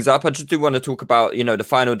wrap things up, I just do want to talk about, the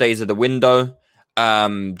final days of the window.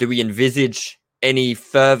 Do we envisage any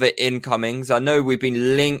further incomings? I know we've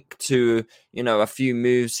been linked to, a few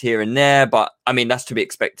moves here and there, but I mean, that's to be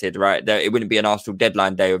expected, right? It wouldn't be an Arsenal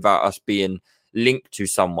deadline day without us being linked to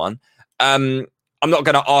someone. I'm not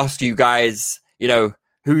going to ask you guys,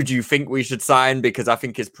 who do you think we should sign? Because I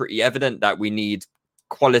think it's pretty evident that we need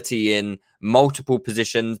quality in multiple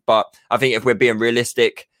positions. But I think if we're being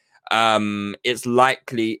realistic, it's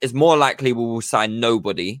more likely we will sign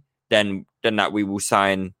nobody than that we will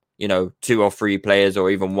sign, 2 or 3 players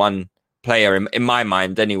or even one player in my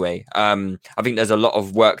mind anyway. I think there's a lot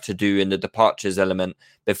of work to do in the departures element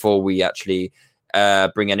before we actually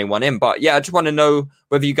bring anyone in. But yeah, I just want to know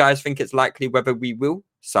whether you guys think it's likely whether we will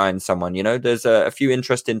sign someone. There's a few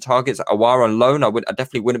interesting targets. Aouar on loan, I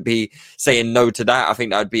definitely wouldn't be saying no to that. I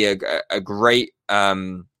think that would be a great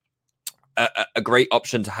great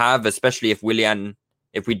option to have, especially if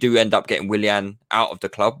we do end up getting Willian out of the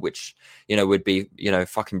club, which would be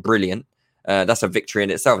fucking brilliant. That's a victory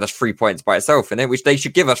in itself. That's 3 points by itself, innit? Which they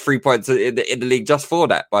should give us 3 points in the league just for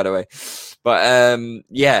that, by the way. But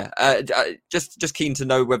just keen to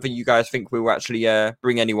know whether you guys think we will actually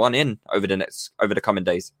bring anyone in over the coming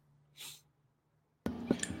days.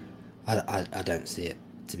 I don't see it,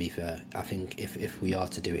 to be fair. I think if we are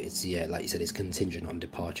to do it, it's like you said, it's contingent on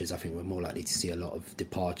departures. I think we're more likely to see a lot of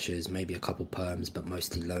departures, maybe a couple perms, but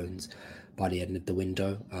mostly loans by the end of the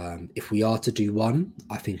window. If we are to do one,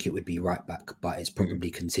 I think it would be right back, but it's probably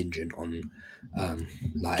contingent on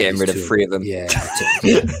getting rid of 3 of them. Yeah,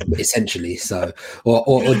 essentially. So,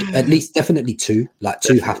 or at least definitely 2. Like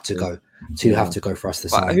 2 have to go. 2 have to go for us to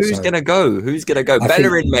sign. Who's gonna go?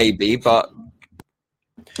 Bellerin maybe, but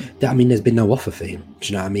I mean, there's been no offer for him. Do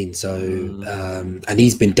you know what I mean? So, and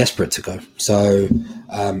he's been desperate to go. So,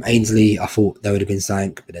 Ainsley, I thought there would have been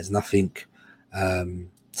something, but there's nothing.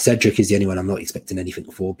 Cedric is the only one I'm not expecting anything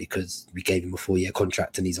for because we gave him a 4-year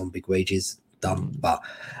contract and he's on big wages. Done. But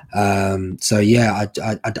so yeah,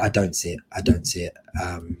 I don't see it.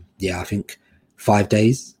 I think 5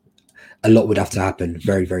 days, a lot would have to happen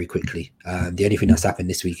very, very quickly. The only thing that's happened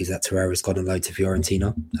this week is that Torreira's gone on loan to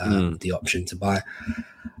Fiorentina, the option to buy.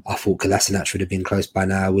 I thought Kolasinac would have been close by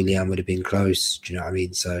now. Willian would have been close. Do you know what I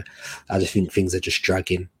mean? So I just think things are just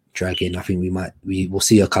dragging. I think we will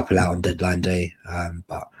see a couple out on deadline day.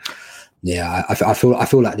 But yeah, I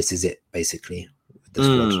feel like this is it basically with the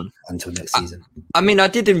squad until next season. I mean, I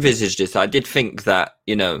did envisage this. I did think that,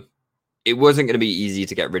 it wasn't going to be easy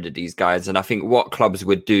to get rid of these guys. And I think what clubs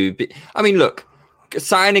would do, I mean, look,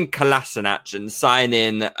 signing Kolasinac and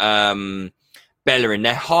signing Bellerin,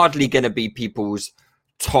 they're hardly going to be people's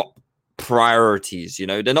top priorities.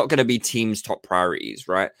 They're not going to be teams' top priorities,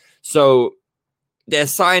 right? So they're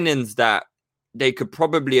signings that they could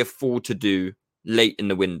probably afford to do late in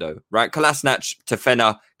the window, right? Kolasinac to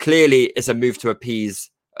Fener, clearly it's a move to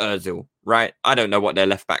appease Ozil, right? I don't know what their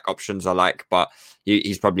left back options are like, but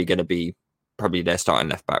he's probably going to be their starting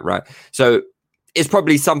left back, right? So it's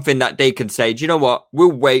probably something that they can say, do you know what?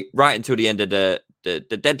 We'll wait right until the end of the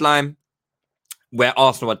deadline where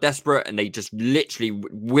Arsenal are desperate and they just literally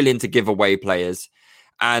willing to give away players.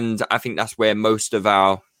 And I think that's where most of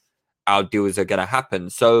our deals are going to happen.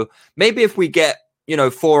 So maybe if we get,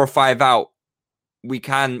 4 or 5 out, we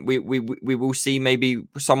will see maybe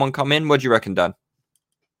someone come in. What do you reckon, Dan?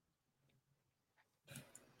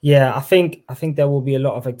 Yeah, I think there will be a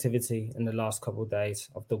lot of activity in the last couple of days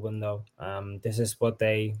of the window. This is what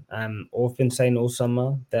they all been saying all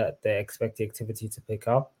summer, that they expect the activity to pick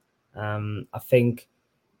up. I think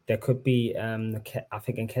there could be I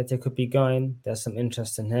think Nketiah could be going. There's some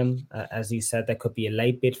interest in him. As you said, there could be a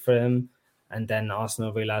late bid for him, and then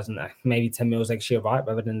Arsenal realizing that maybe 10 mil is actually right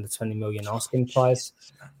rather than the 20 million asking price.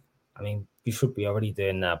 I mean, we should be already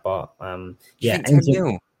doing that, but yeah, 10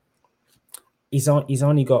 mil? He's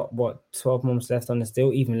only got 12 months left on this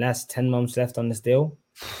deal, even less, 10 months left on this deal.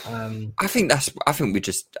 I think we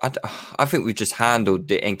just handled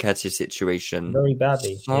the Nketiah situation very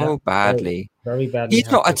badly. So badly. Very badly. He's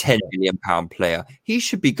not a £10 million player. He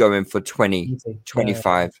should be going for 20,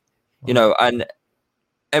 25. You know,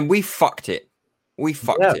 and we fucked it. We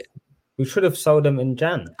fucked it. We should have sold him in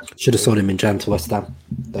Jan. Should have sold him in Jan to West Ham.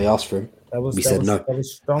 They asked for him. We said no,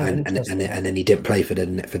 and then he didn't play for the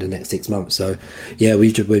next 6 months. So yeah,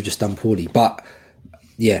 we've just done poorly. But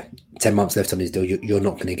yeah, 10 months left on his deal. You're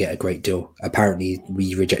not going to get a great deal. Apparently,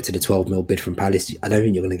 we rejected a 12 mil bid from Palace. I don't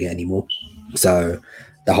think you're going to get any more. So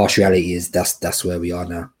the harsh reality is that's where we are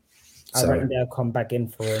now. So, I reckon they'll come back in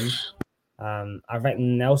for him. I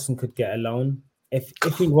reckon Nelson could get a loan if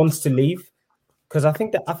he wants to leave. Because I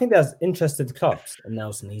think there's interested clubs in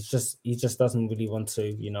Nelson. He just doesn't really want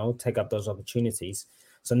to, take up those opportunities.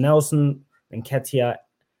 So Nelson, Nketiah,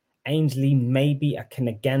 Ainsley, maybe I can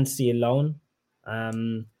again see a loan.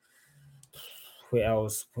 Who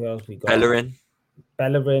else we got?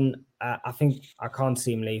 Bellerin. I think I can't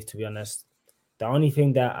see him leave, to be honest. The only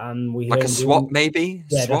thing that we hear like a swap, maybe.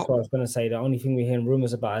 Yeah, swap? That's what I was going to say. The only thing we hear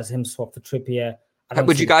rumors about is him swap for Trippier.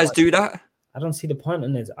 Would you guys do that? I don't see the point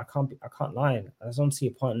in it. I can't lie. I just don't see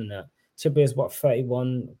a point in it. Trippier is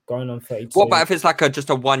 31, going on 32. What about if it's like just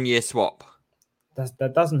a 1 year swap?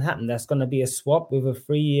 That doesn't happen. There's going to be a swap with a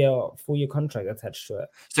 4-year contract attached to it.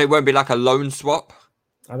 So it won't be like a loan swap?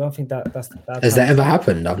 I don't think that. Has that ever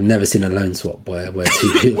happened? I've never seen a loan swap where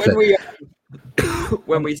two people.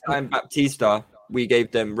 when we signed Baptista, we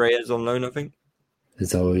gave them Reyes on loan, I think. Is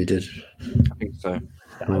that what we did? I think so.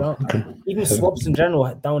 Even swaps in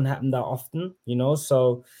general don't happen that often,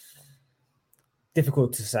 so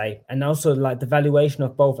difficult to say. And also, like, the valuation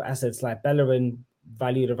of both assets, like Bellerin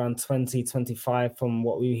valued around 20, 25 from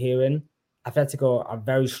what we were hearing. Atletico are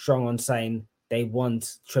very strong on saying they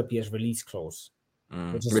want Trippier's release clause.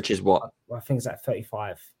 Which is what? I think it's like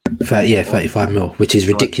 35. 35 mil, which is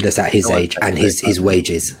ridiculous at his age and his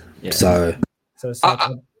wages. Yeah. So it's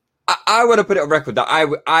I want to put it on record that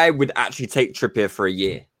I would actually take Trippier for a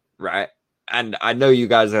year, right? And I know you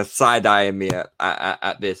guys are side-eyeing me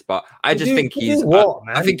at this, but I just think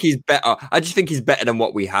I think he's better. I just think he's better than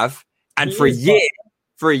what we have. And for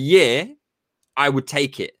a year, I would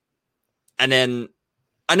take it. And then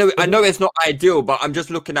I know it's not ideal, but I'm just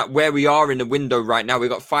looking at where we are in the window right now. We've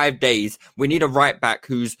got 5 days. We need a right back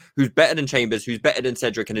who's better than Chambers, who's better than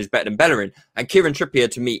Cedric, and who's better than Bellerin. And Kieran Trippier,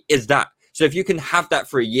 to me, is that. So if you can have that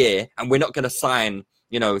for a year, and we're not going to sign,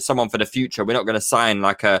 someone for the future, we're not going to sign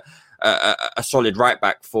like a solid right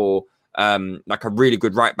back for like a really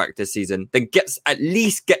good right back this season, then at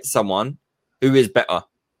least get someone who is better.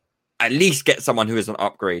 At least get someone who is an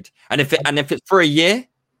upgrade. And if it's for a year,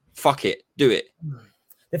 fuck it, do it.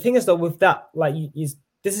 The thing is, though, with that, like,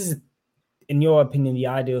 this is, in your opinion, the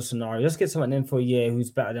ideal scenario. Just get someone in for a year who's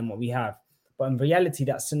better than what we have. But in reality,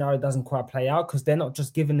 that scenario doesn't quite play out because they're not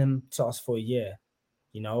just giving him to us for a year.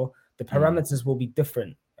 The parameters will be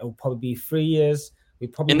different. It will probably be 3 years. We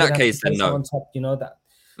probably in that case, then no. On top, that.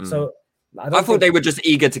 So I thought they were just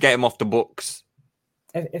eager to get him off the books.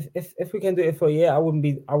 If we can do it for a year, I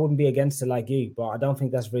wouldn't be against it like you, but I don't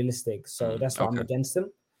think that's realistic. So that's why I'm against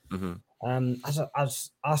them. Mm-hmm.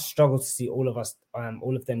 I struggle to see all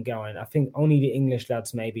of them going. I think only the English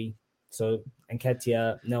lads maybe. So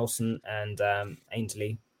Nketiah, Nelson, and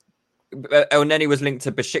Ainsley. El Neni was linked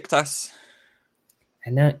to Besiktas.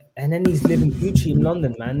 And then he's living Gucci in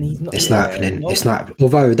London, man. It's not happening. It's not.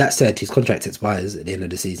 Although that said, his contract expires at the end of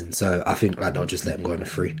the season, so I think they'll just let him go on a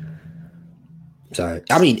free. So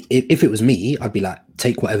I mean, if it was me, I'd be like,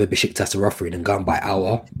 take whatever Besiktas are offering and go and buy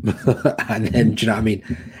Aouar, and then do you know what I mean?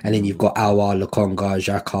 And then you've got Aouar, Lokonga,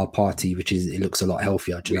 Xhaka, Partey, it looks a lot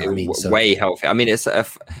healthier. Do you know what I mean? So, way healthier. I mean, it's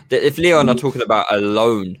if Leon are talking about a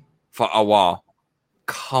loan for Aouar,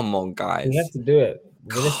 come on, guys, we have to do it.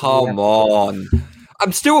 Come on.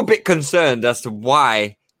 I'm still a bit concerned as to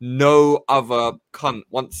why no other cunt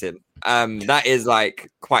wants him. That is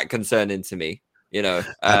like quite concerning to me.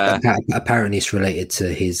 Apparently it's related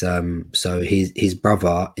to his so his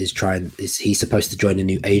brother he's supposed to join a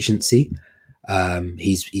new agency.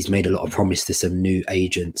 He's made a lot of promise to some new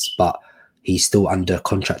agents, but he's still under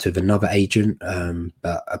contract with another agent,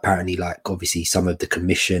 but apparently, like, obviously some of the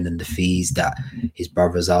commission and the fees that his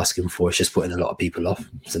brother's asking for is just putting a lot of people off.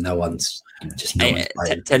 So no one's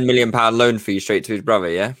 £10 million loan fee straight to his brother.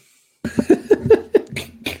 Yeah.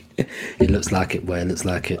 It looks like it. Well, it looks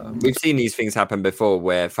like it. We've seen these things happen before,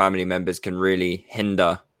 where family members can really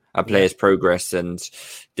hinder a player's progress, and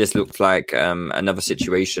this looks like another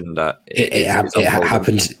situation that it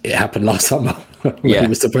happened. It happened last summer when he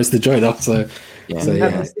was supposed to join us. So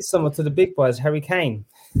this summer to the big boys, Harry Kane.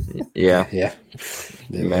 Yeah.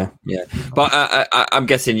 But I'm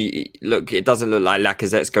guessing. Look, it doesn't look like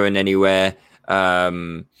Lacazette's going anywhere.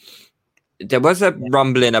 There was a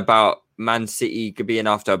rumbling about Man City could be in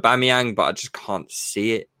after Aubameyang, but I just can't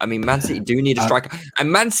see it. I mean, Man City do need a striker,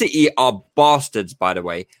 and Man City are bastards, by the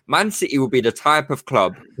way. Man City will be the type of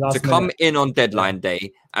club to come in on deadline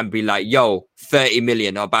day and be like, "Yo, 30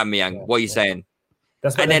 million Aubameyang. What are you saying?"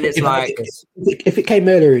 And then it's like, if it came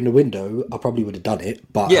earlier in the window, I probably would have done it.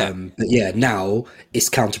 But now it's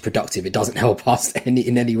counterproductive. It doesn't help us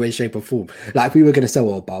in any way, shape, or form. Like, if we were going to sell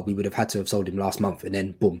Oba, we would have had to have sold him last month, and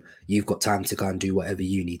then boom, you've got time to go and do whatever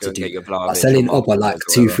you need to do. But selling Oba like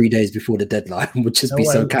 2-3 days before the deadline would just be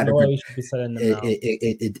so counterproductive.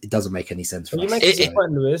 It doesn't make any sense for us. You make a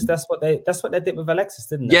point, Lewis. That's what they did with Alexis,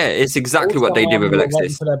 didn't they? Yeah, it's exactly what they did with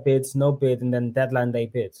Alexis. For their bids, no bid, and then deadline day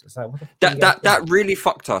bids. It's like, what that really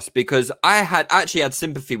fucked us, because I actually had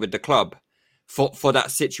sympathy with the club for that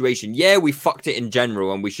situation. Yeah, we fucked it in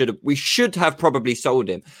general, and we should have probably sold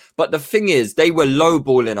him. But the thing is, they were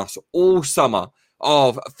lowballing us all summer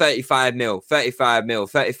of 35 mil, 35 mil,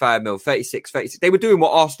 35 mil, 36. They were doing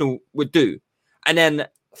what Arsenal would do. And then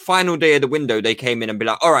final day of the window, they came in and be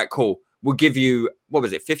like, all right, cool. We'll give you, what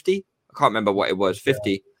was it, 50? I can't remember what it was,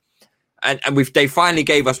 50. Yeah. And they finally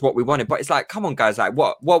gave us what we wanted. But it's like, come on, guys, like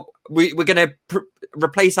what we're going to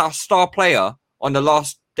replace our star player on the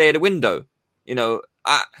last day of the window. You know,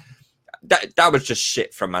 that was just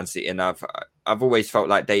shit from Man City. And I've always felt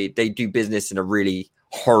like they do business in a really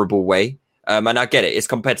horrible way. And I get it. It's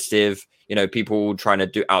competitive. You know, people trying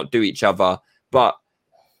to outdo each other. But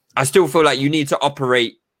I still feel like you need to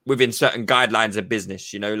operate within certain guidelines of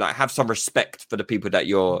business, you know, like have some respect for the people that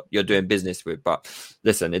you're doing business with. But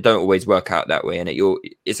listen, it don't always work out that way, and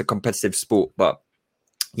it's a competitive sport. But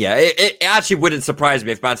yeah, it actually wouldn't surprise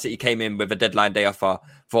me if Man City came in with a deadline day offer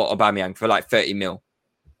for Aubameyang for like 30 mil,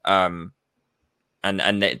 and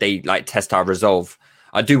they like test our resolve.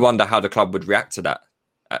 I do wonder how the club would react to that.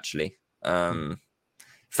 Actually, 30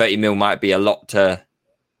 mil might be a lot to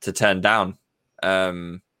turn down.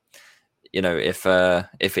 You know, if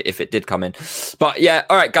it did come in. But yeah,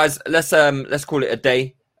 all right, guys, let's call it a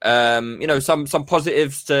day. You know, some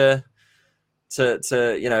positives to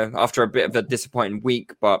you know, after a bit of a disappointing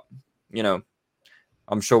week, but you know,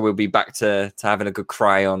 I'm sure we'll be back to having a good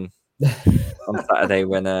cry on Saturday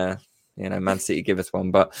when you know, Man City give us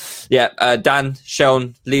one. But yeah, Dan,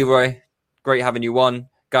 Sean, Leroy, great having you on.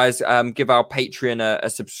 Guys, give our Patreon a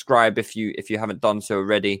subscribe if you haven't done so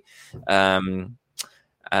already.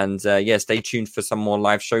 And yeah, stay tuned for some more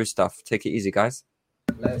live show stuff. Take it easy, guys.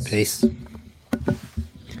 Peace. It's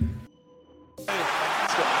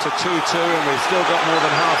got to 2-2, and we've still got more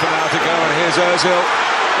than half an hour to go. And here's Ozil.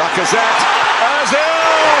 Lacazette. Ozil!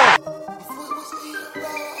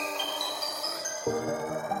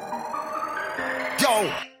 Yo!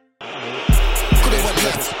 Could it went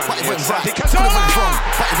left, but it went right. Could it went wrong,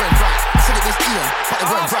 but it went right. I said it was Ian, but it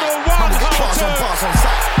went right. Man, we got bars on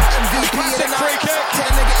sight. MVP in the night. Turn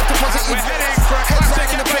negative to positive. We're heading for a classic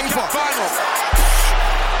in the paper final.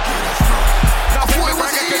 Nothing the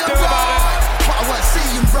Braga could do about it. But I weren't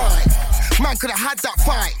seeing right. Man could have had that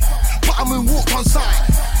fight, but I moonwalked on sight.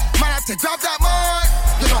 Man had to grab that mic.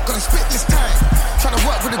 You're not gonna spit this time. Trying to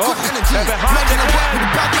work with a good energy. Man gonna work with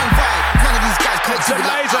a bad man vibe. None of these guys can't do it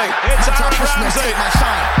like I. It's Aaron Ramsey. My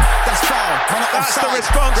shine. That's foul. That's the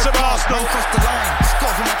response of Arsenal. Cross the line.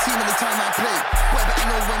 Score for my team anytime I play. Where better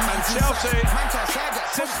know when man's Chelsea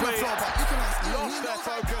simply lost their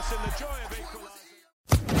focus in the joy of equalising.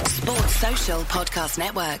 Sports Social Podcast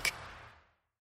Network.